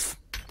 1 health.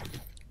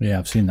 Yeah,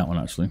 I've seen that one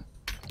actually.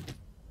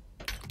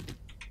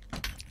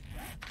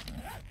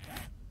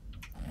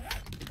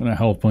 Got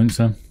health points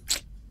then.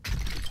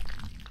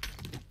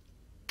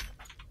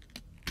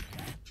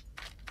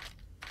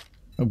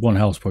 One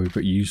health's probably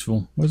pretty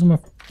useful. Where's my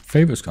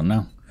favourites gone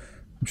now?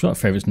 I'm sure that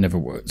favourites never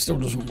worked. Still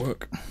doesn't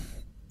work.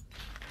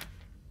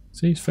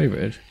 See, he's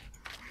favourited.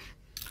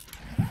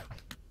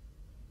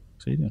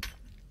 See, then.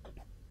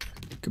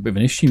 Got a bit of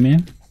an issue,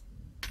 man.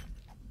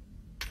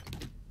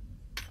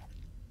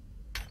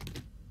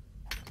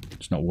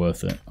 It's not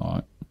worth it.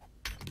 Alright.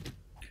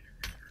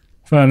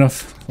 Fair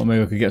enough. Well,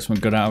 maybe I could get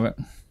something good out of it.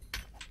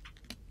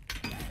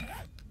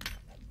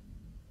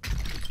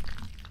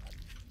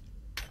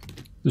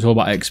 It's all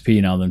about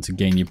XP now then to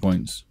gain your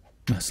points.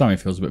 My stomach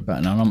feels a bit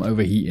better now. I'm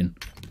overheating.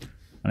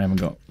 And I haven't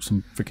got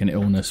some freaking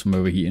illness from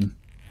overheating.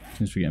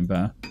 Seems to be getting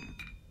better.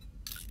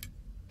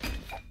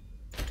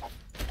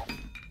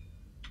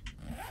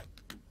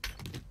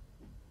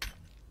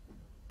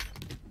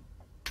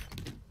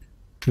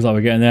 Feels like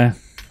we're getting there.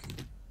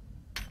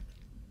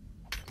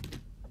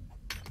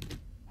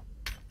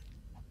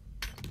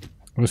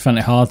 I always found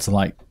it hard to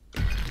like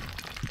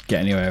get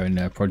anywhere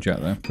in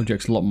Project though.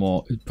 Project's a lot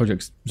more.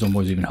 Project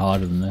Zomboid's even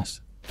harder than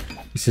this.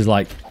 This is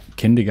like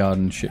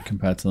kindergarten shit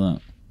compared to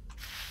that.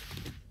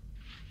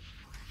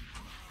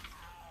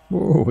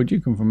 Whoa, where'd you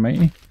come from,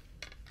 matey?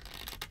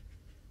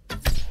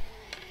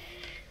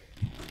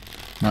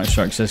 Night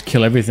Strike says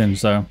kill everything,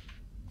 so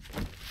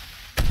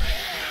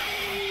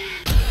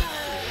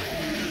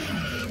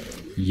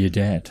you're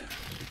dead.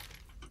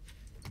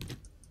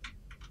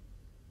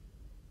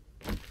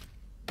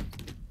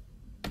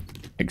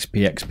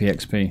 XP, XP,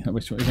 XP. That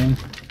was what you're saying?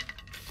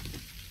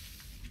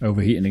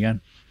 Overheating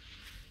again.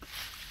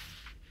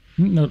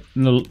 No,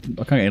 no, I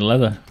can't get any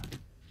leather.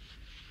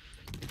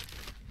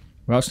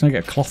 Where else can I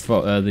get a cloth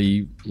for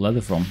the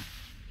leather from?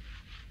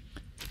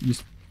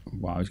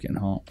 Wow, it's getting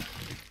hot.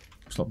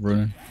 Stop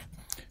running.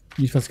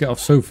 You just have to get off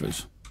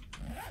sofas.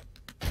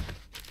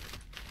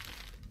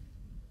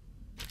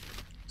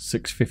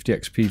 650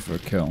 XP for a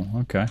kill.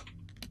 Okay.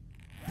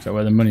 Is that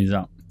where the money's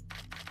at?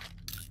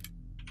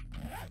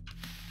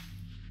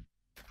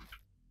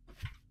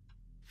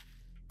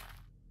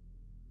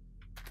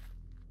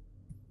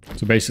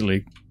 So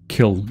basically,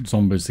 kill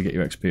zombies to get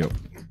your XP up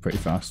pretty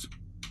fast.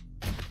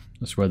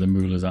 That's where the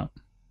moolah's at.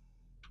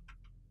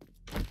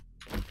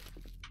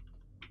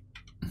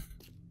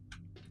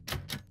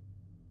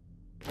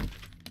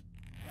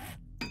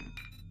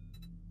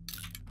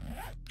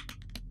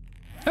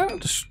 Oh,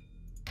 just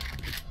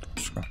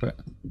scrap it.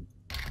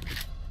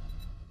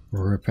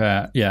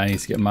 Repair. Yeah, I need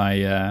to get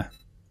my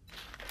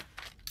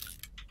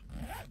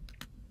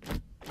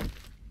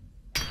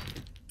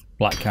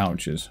black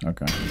couches.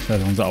 Okay, they're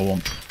the ones that I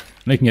want.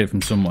 And they can get it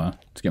from somewhere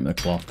to get me the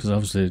cloth, because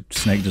obviously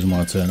Snake doesn't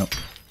want to turn up.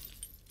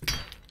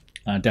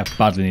 I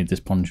badly need this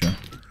poncho.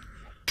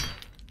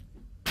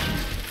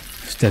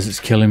 This desert's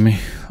killing me.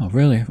 Oh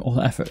really? All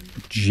that effort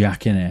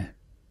jack in here.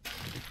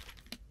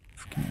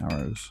 Fucking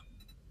arrows.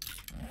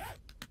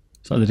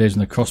 It's like the days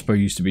when the crossbow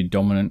used to be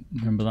dominant.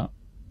 Remember that?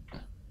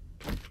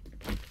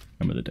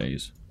 Remember the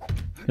days.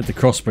 With the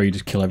crossbow you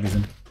just kill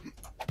everything.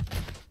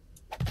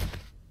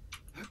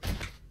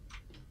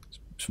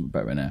 Something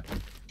better in there.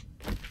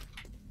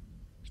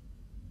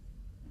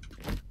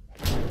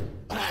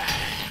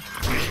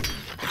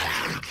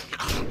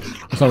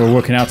 Looks like we're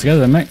working out together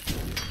then, mate.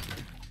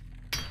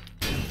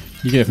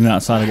 You get it from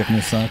that side, I get from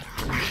this side.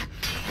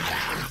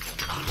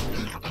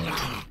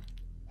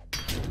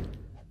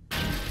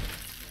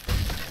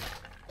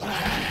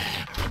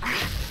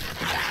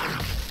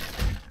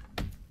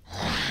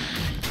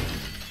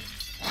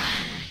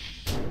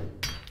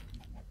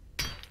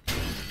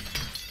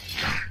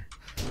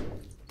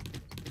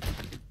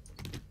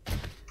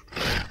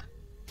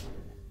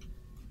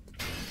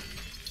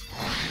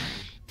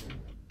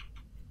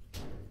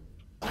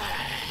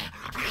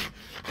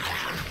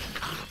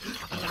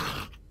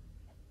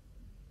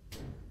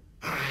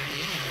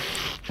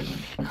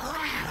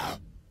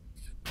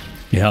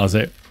 Yeah, that was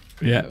it.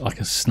 Yeah, like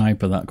a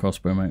sniper, that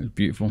crossbow, mate. It was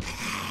beautiful.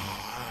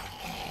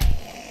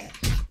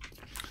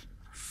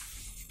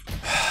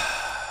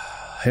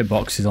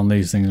 Hitboxes on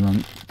these things,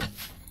 man.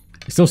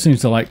 It still seems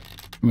to like...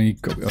 I mean, you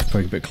got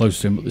probably a bit close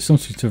to him, but it still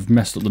seems to have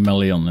messed up the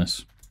melee on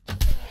this. I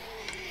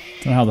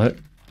don't know how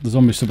the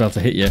zombies still be able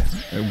to hit you.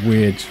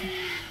 Weird.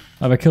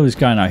 Like, if I kill this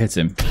guy and I hit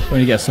him, when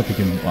he gets up, he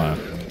can...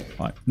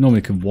 like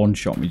normally can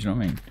one-shot me, do you know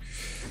what I mean?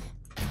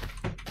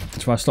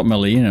 That's why I stopped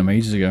meleeing him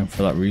ages ago,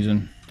 for that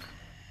reason.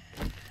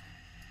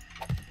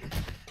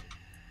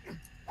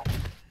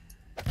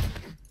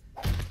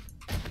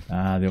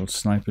 Ah, the old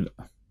sniper.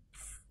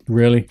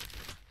 Really?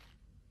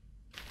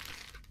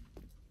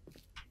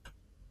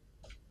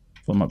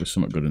 Thought there might be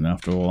something good in there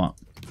after all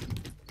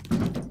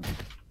that.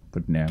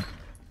 But no.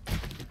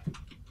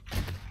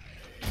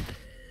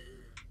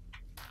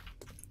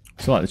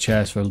 Still like the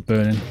chairs for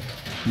burning.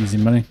 Easy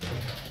money.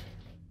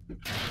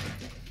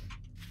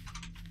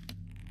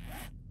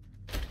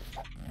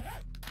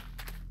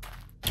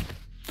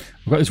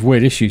 I've got this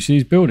weird issue. See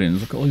these buildings?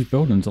 Look at all these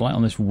buildings. They're like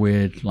on this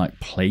weird, like,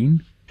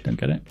 plane. Don't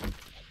get it.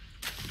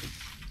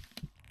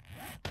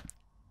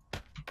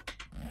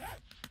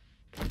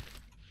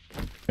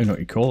 I don't know what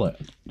you call it.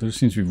 There just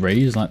seems to be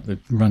raised, like the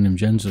random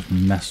gens have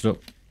messed up.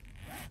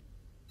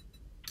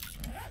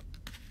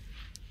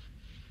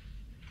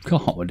 Look how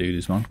hot my dude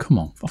is, man. Come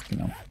on, fucking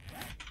hell.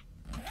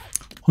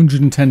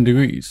 110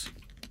 degrees.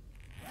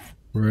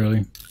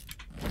 Really?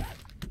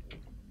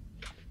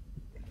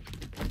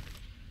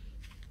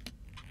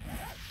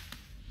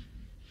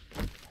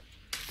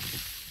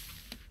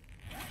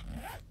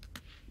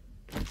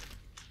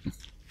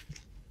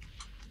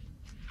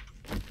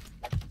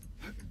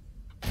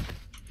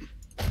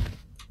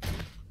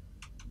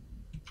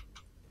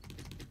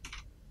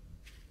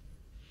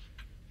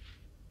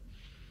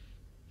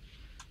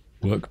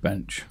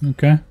 Workbench.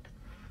 Okay.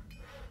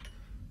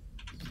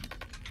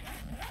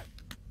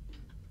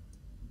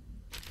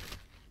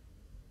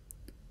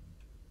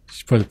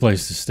 for the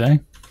place to stay.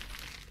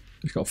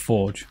 It's got a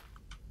forge.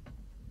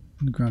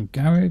 Underground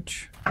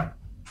garage.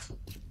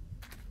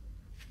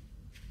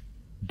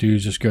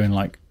 Dude's just going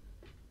like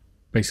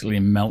basically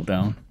in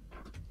meltdown.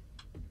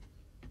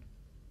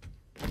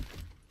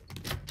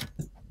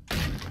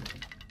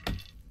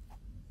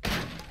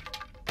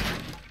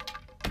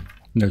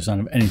 No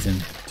sign of anything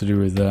to do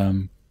with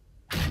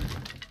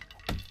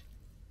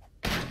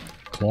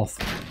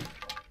cloth.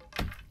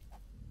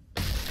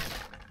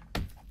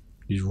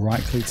 Use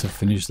right click to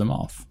finish them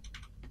off.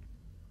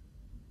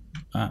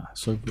 Ah,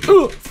 so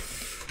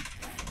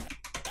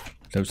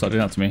don't start doing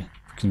that to me.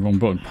 Fucking wrong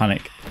button,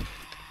 panic.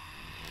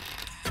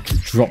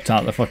 Dropped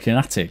out the fucking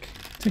attic.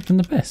 Taking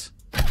the piss.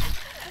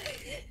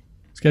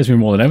 Scares me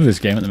more than ever this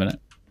game at the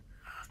minute.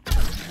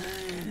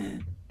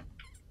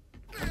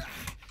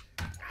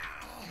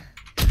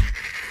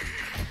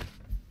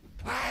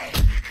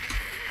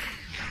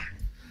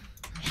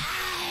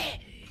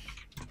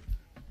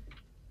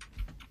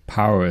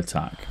 Power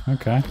attack.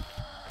 Okay.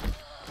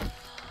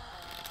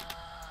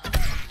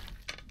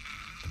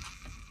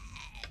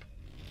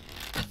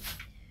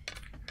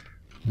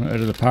 Not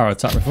heard of the power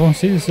attack before.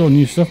 See, this is all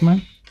new stuff,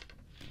 man.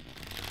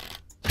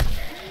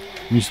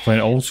 I'm used to playing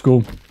old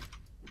school.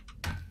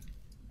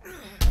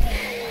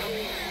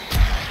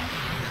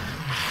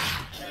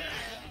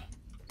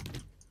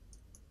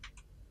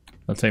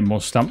 I'll take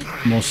more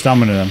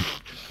stamina then.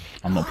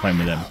 I'm not playing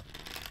with them.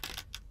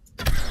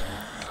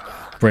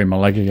 Break my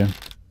leg again.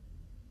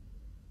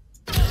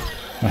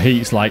 My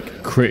heat's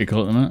like critical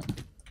at the minute.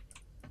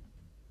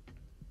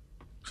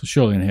 So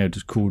surely in here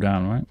just cool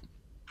down, right?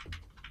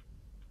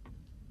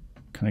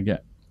 Can I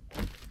get...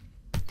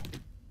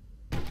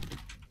 Can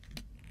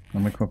I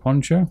make my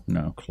poncho?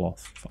 No,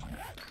 cloth. Fuck.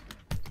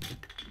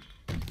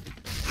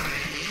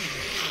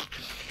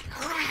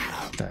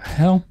 What the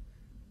hell?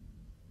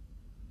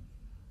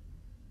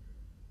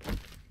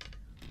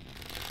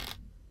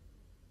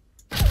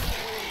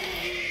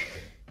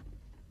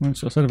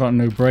 That's what I said about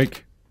no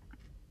break.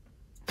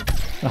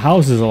 The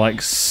houses are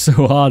like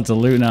so hard to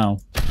loot now.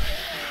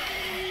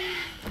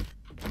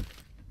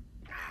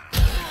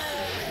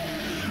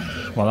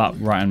 Well, that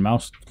right and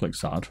mouse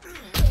click's hard.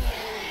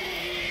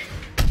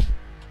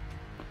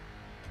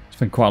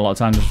 Spent quite a lot of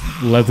time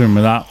just leathering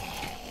with that.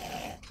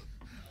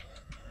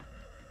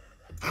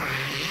 I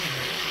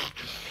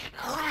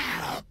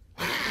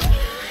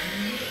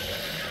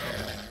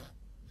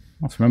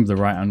have to remember the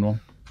right hand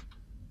one.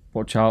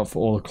 Watch out for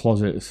all the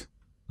closets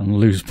and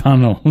loose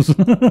panels.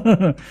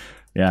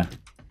 Yeah.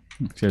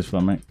 Cheers for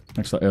that, mate.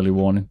 Thanks for that early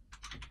warning.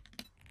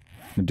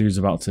 The dude's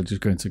about to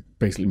just go into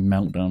basically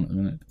meltdown at the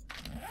minute.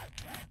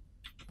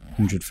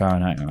 100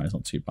 Fahrenheit. Alright, it's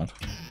not too bad.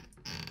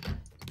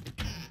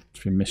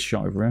 Just been missed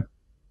shot over here.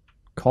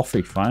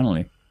 Coffee,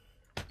 finally.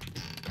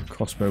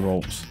 Crossbow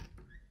bolts.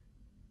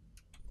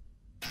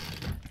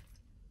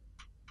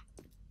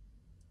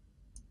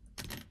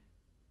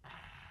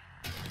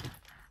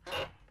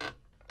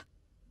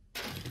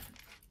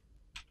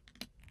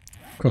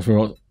 Crossbow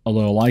bolts,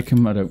 although I like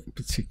them, I don't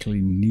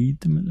particularly need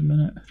them at the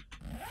minute.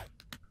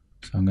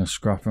 So I'm going to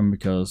scrap them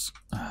because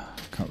I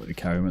can't really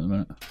carry them at the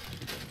minute.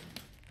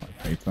 Like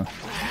paper.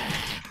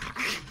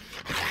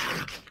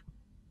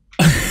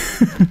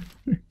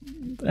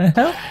 The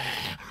hell?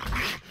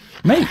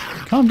 Mate,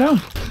 calm down.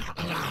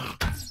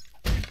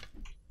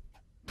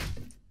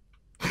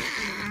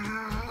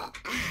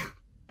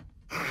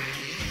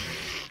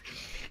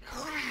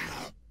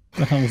 What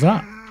the hell was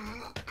that?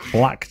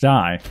 Black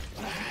dye.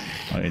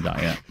 I don't need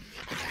that yet.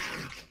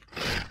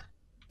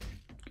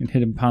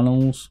 Hidden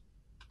panels.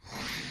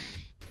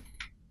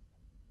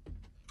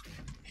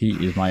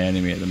 Heat is my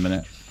enemy at the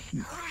minute.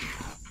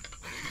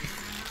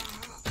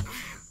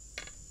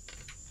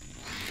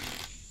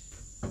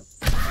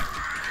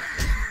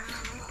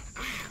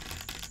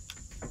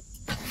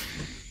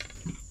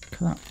 Look at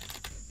that.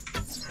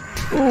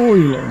 Oh,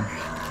 you little.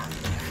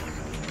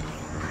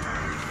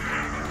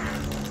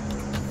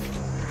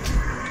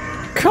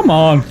 Come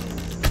on.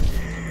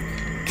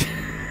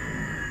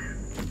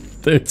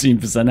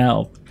 13%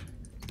 health.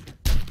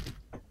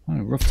 Oh,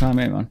 rough time,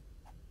 mate, man.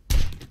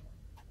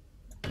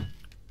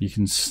 You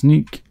can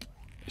sneak,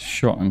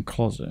 shot, and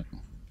closet.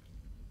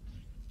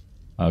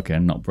 Okay,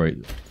 not break,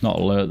 not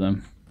alert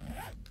them.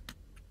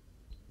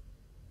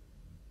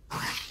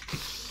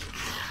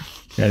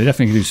 Yeah, they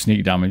definitely can do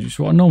sneak damage, which is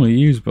what I normally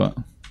use, but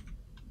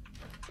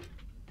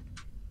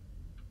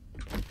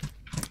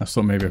I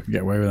thought maybe I could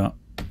get away with that.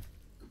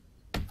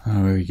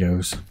 Oh, here he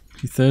goes.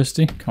 You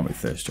thirsty? Can't be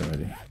thirsty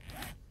already.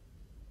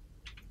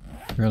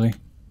 Really?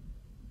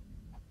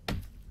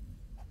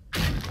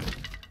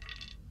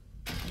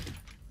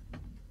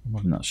 I'm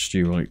having that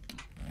stew, like.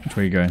 Which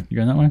way are you going? You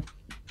going that way?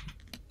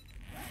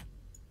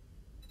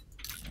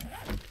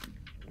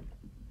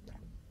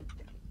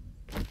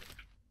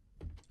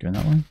 Going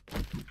that way?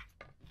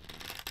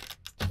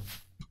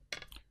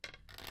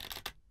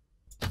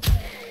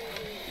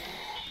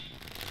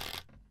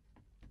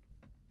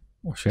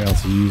 Or should I be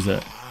able to use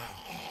it?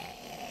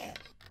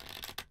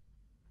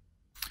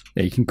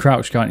 Yeah, you can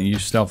crouch, can't you?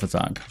 Use stealth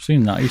attack. I've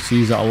seen that. I used to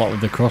use that a lot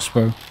with the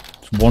crossbow.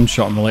 It's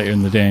one-shot them later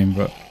in the game,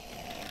 but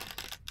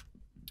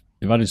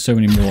they've added so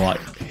many more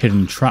like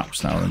hidden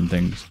traps now and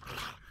things,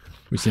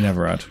 which they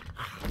never had.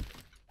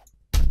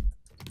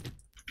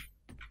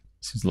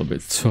 This is a little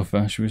bit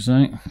tougher, should we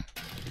say?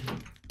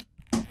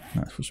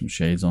 Let's put some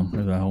shades on.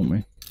 Maybe that'll help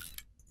me.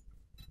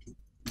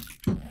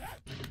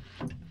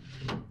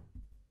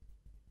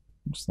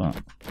 What's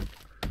that?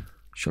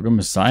 Shotgun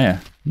Messiah.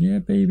 Yeah,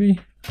 baby.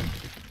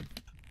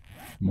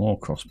 More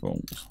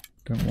crossbows.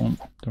 Don't want.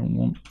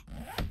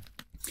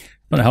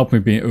 But it helped me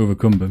being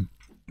overcumbered.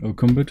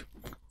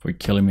 For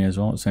killing me as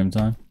well at the same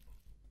time.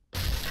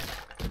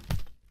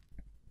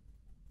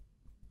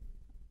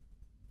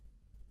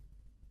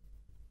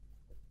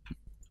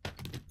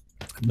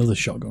 Another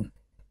shotgun.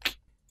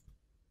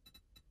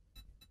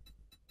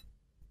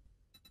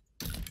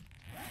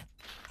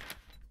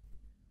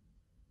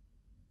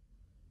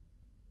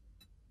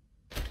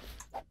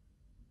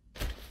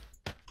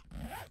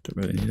 Don't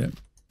really need it.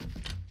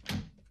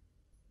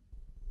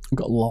 I've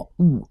got a lot.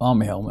 Ooh,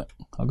 army helmet.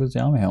 How good's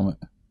the army helmet?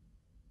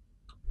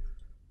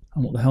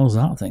 And what the hell is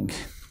that thing?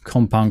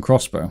 Compound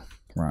crossbow.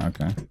 Right,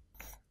 okay.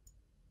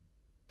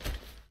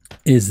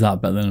 Is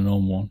that better than a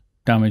normal one?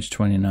 Damage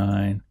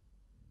 29.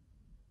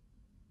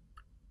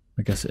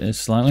 I guess it is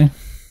slightly.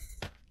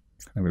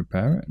 Can I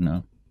repair it?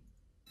 No.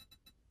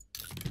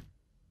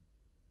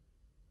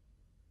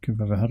 If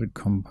I've ever had a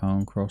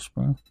compound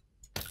crossbow.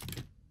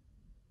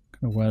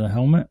 Can I wear the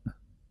helmet?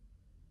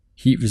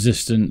 Heat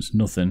resistance,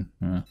 nothing.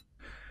 So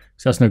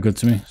that's no good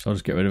to me, so I'll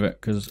just get rid of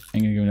it because I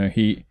ain't gonna give no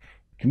heat. You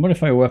can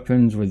modify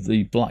weapons with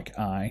the black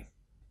dye,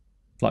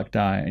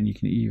 and you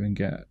can even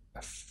get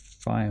a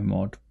fire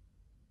mod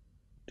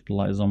to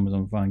light zombies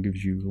on fire and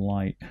gives you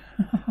light.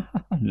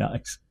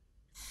 Nice.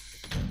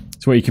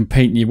 So where you can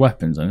paint your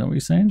weapons, I know what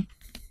you're saying,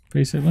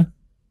 basically.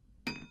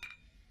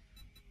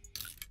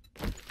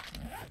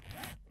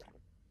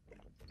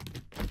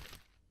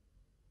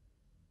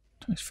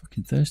 He's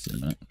fucking thirsty in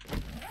a minute.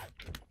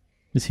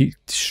 This heat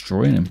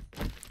destroying him.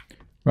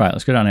 Right,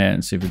 let's go down here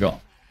and see if we got...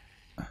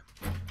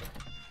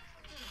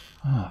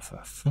 Ah,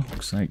 for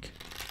fuck's sake.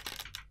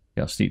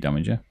 Yeah, steep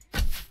damage, yeah?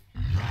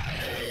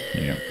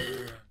 There you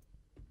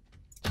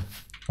go.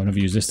 I've never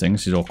used this thing,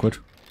 this is awkward.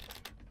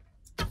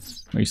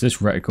 I'll use this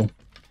reticle.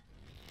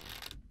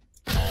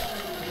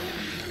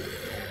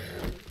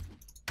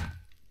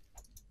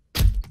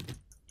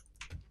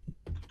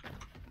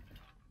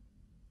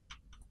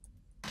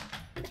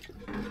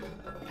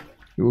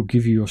 It will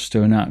give you your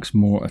stone axe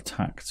more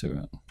attack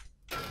to it.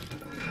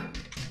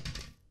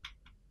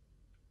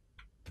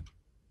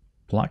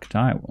 Black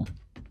dye will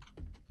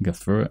go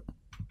through it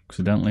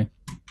accidentally.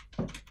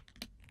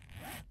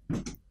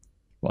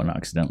 Well, not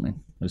accidentally.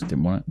 I just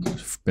didn't want it.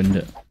 Just spinned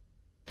it.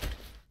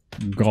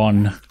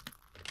 Gone.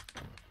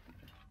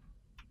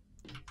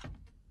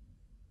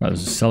 Right,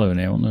 there's a cellar in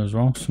here, wasn't there, as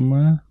well,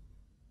 somewhere?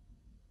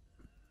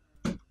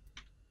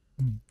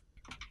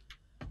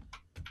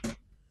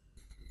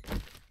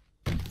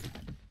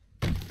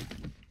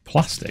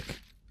 Plastic.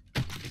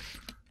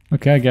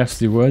 Okay, I guess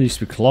the word used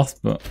to be cloth,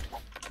 but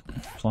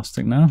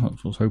plastic now.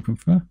 That's what I was hoping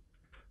for.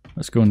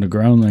 Let's go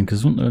underground then, because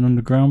isn't there an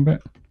underground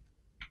bit?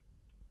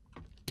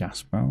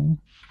 Gas barrel.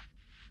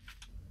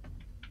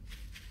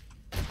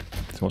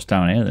 So what's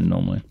down here then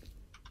normally?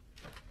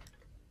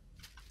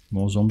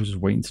 More zombies just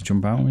waiting to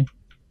jump out at me.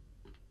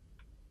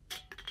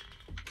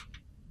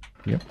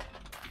 Yep.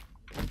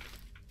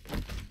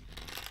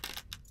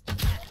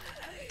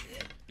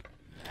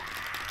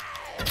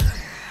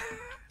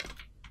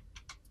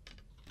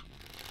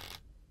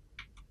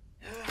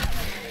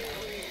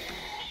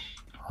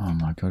 Oh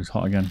my god, it's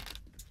hot again.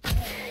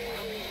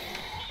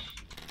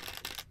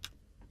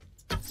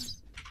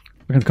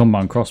 We can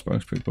compound crossbow,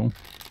 it's pretty cool.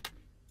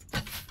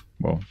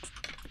 Well,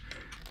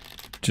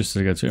 just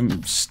to go to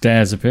him,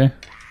 stairs appear.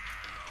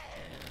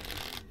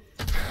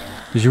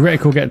 Does your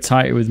reticle get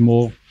tighter with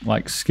more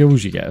like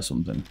skills you get or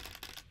something?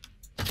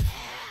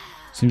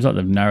 Seems like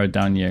they've narrowed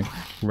down your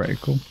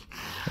reticle.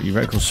 Like your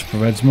reticle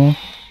spreads more.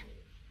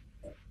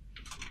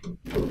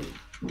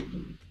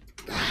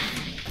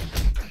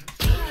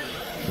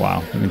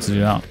 Wow, I meant to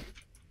do that.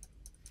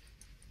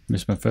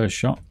 Missed my first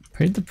shot.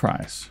 Paid the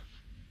price.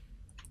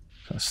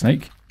 Is that a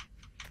snake?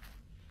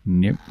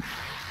 Nope.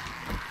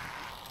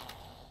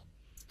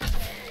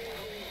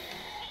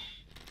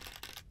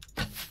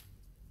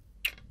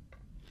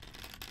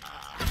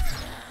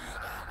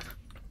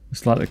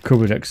 It's like the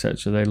cupboard,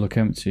 etc. They look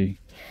empty.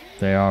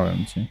 They are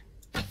empty.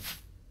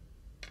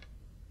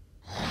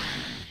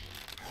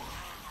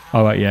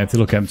 Oh right, yeah. If they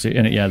look empty,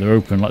 in it, yeah, they're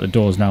open. Like the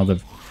doors now.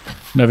 They've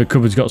no, the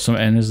cupboard's got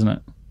something in, isn't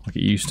it? Like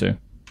it used to.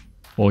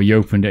 Or you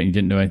opened it and you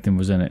didn't know anything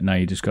was in it. Now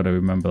you just got to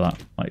remember that.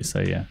 Like you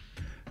say, yeah.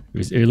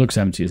 If it looks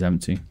empty, it's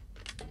empty.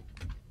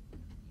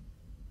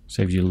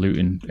 Saves you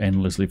looting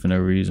endlessly for no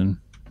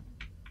reason.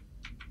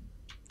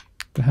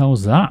 The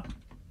hell's that?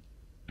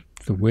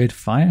 The weird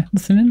fire?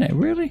 Nothing in it,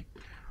 really?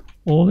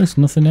 All this,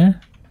 nothing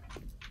here?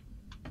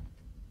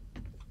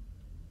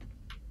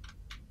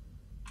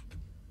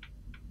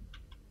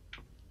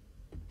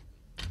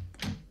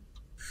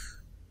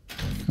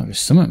 Might be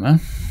something,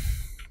 man.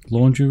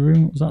 Laundry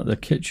room? Was that the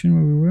kitchen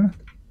where we were?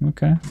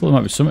 Okay. I thought there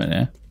might be something in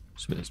there.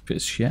 It's a bit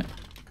of shit.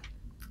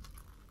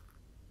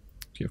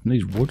 Get from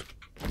these wood.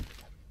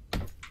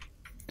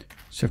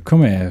 So I've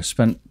come here, I've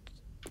spent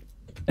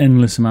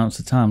endless amounts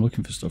of time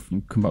looking for stuff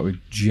and come back with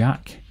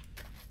jack.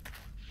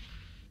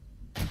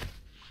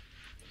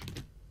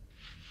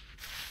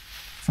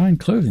 Find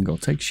clothing or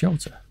take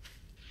shelter.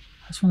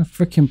 I just want a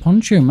freaking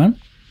poncho, man.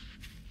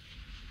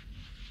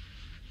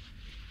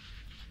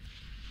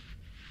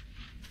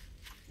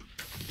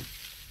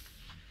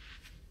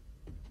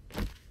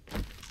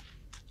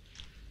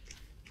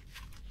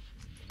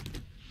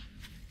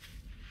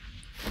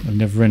 A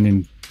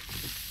never-ending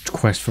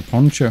quest for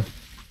poncho.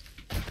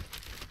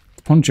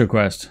 Poncho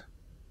quest.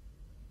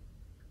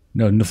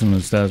 No, nothing on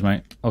the stairs,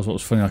 mate. That was what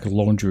was funny, like a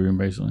laundry room,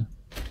 basically.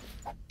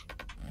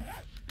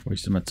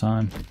 Wasting my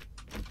time.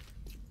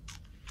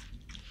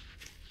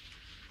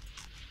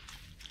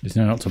 There's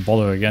no not to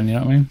bother again, you know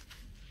what I mean?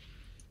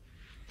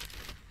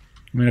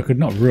 I mean, I could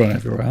not run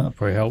everywhere, that'd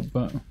probably help,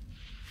 but...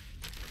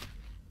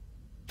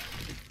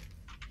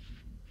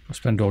 I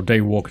spend all day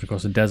walking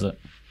across the desert.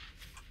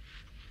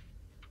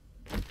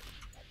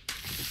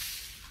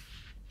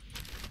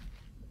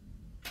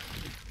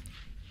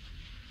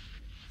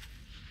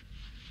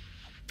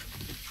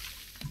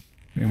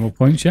 Any more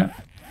points yet?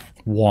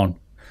 1.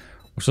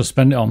 What's I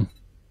spend it on?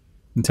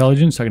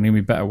 Intelligence? I can give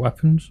me better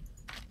weapons.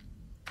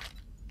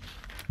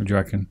 What do you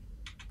reckon?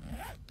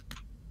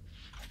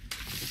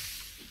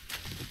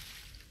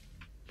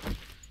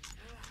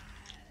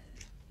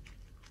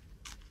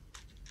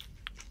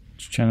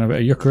 Just trying a bit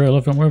of yucca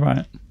love, don't worry about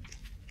it.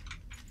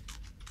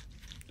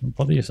 Don't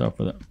bother yourself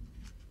with it.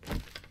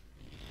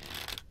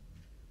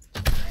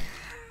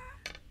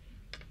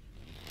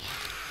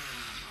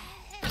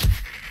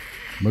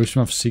 Most of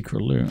them have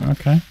secret loot.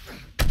 Okay.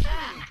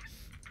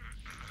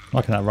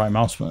 Liking that right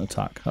mouse button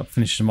attack. That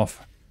finishes them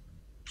off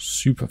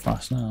super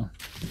fast now.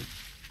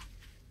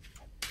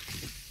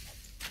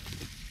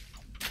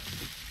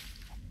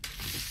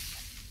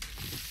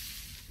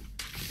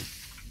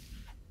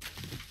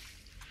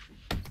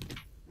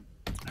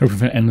 Hoping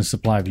for an endless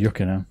supply of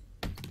yucca now.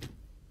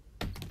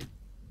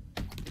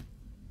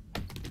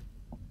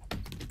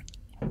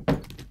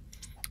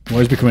 What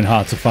is becoming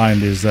hard to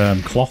find is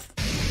cloth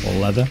or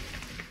leather.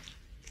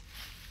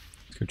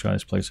 Let's go try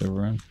this place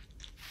over around.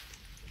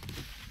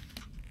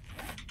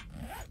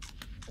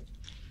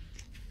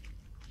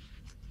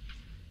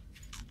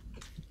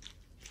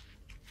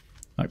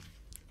 Like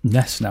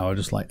nests now are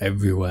just like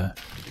everywhere.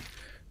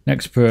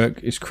 Next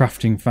perk is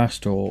crafting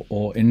fast or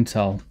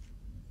intel.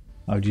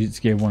 I would use it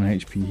to give 1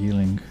 HP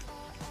healing.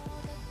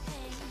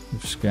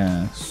 With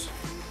scarce.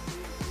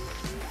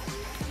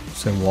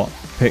 So what?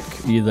 Pick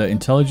either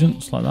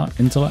intelligence like that,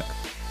 intellect,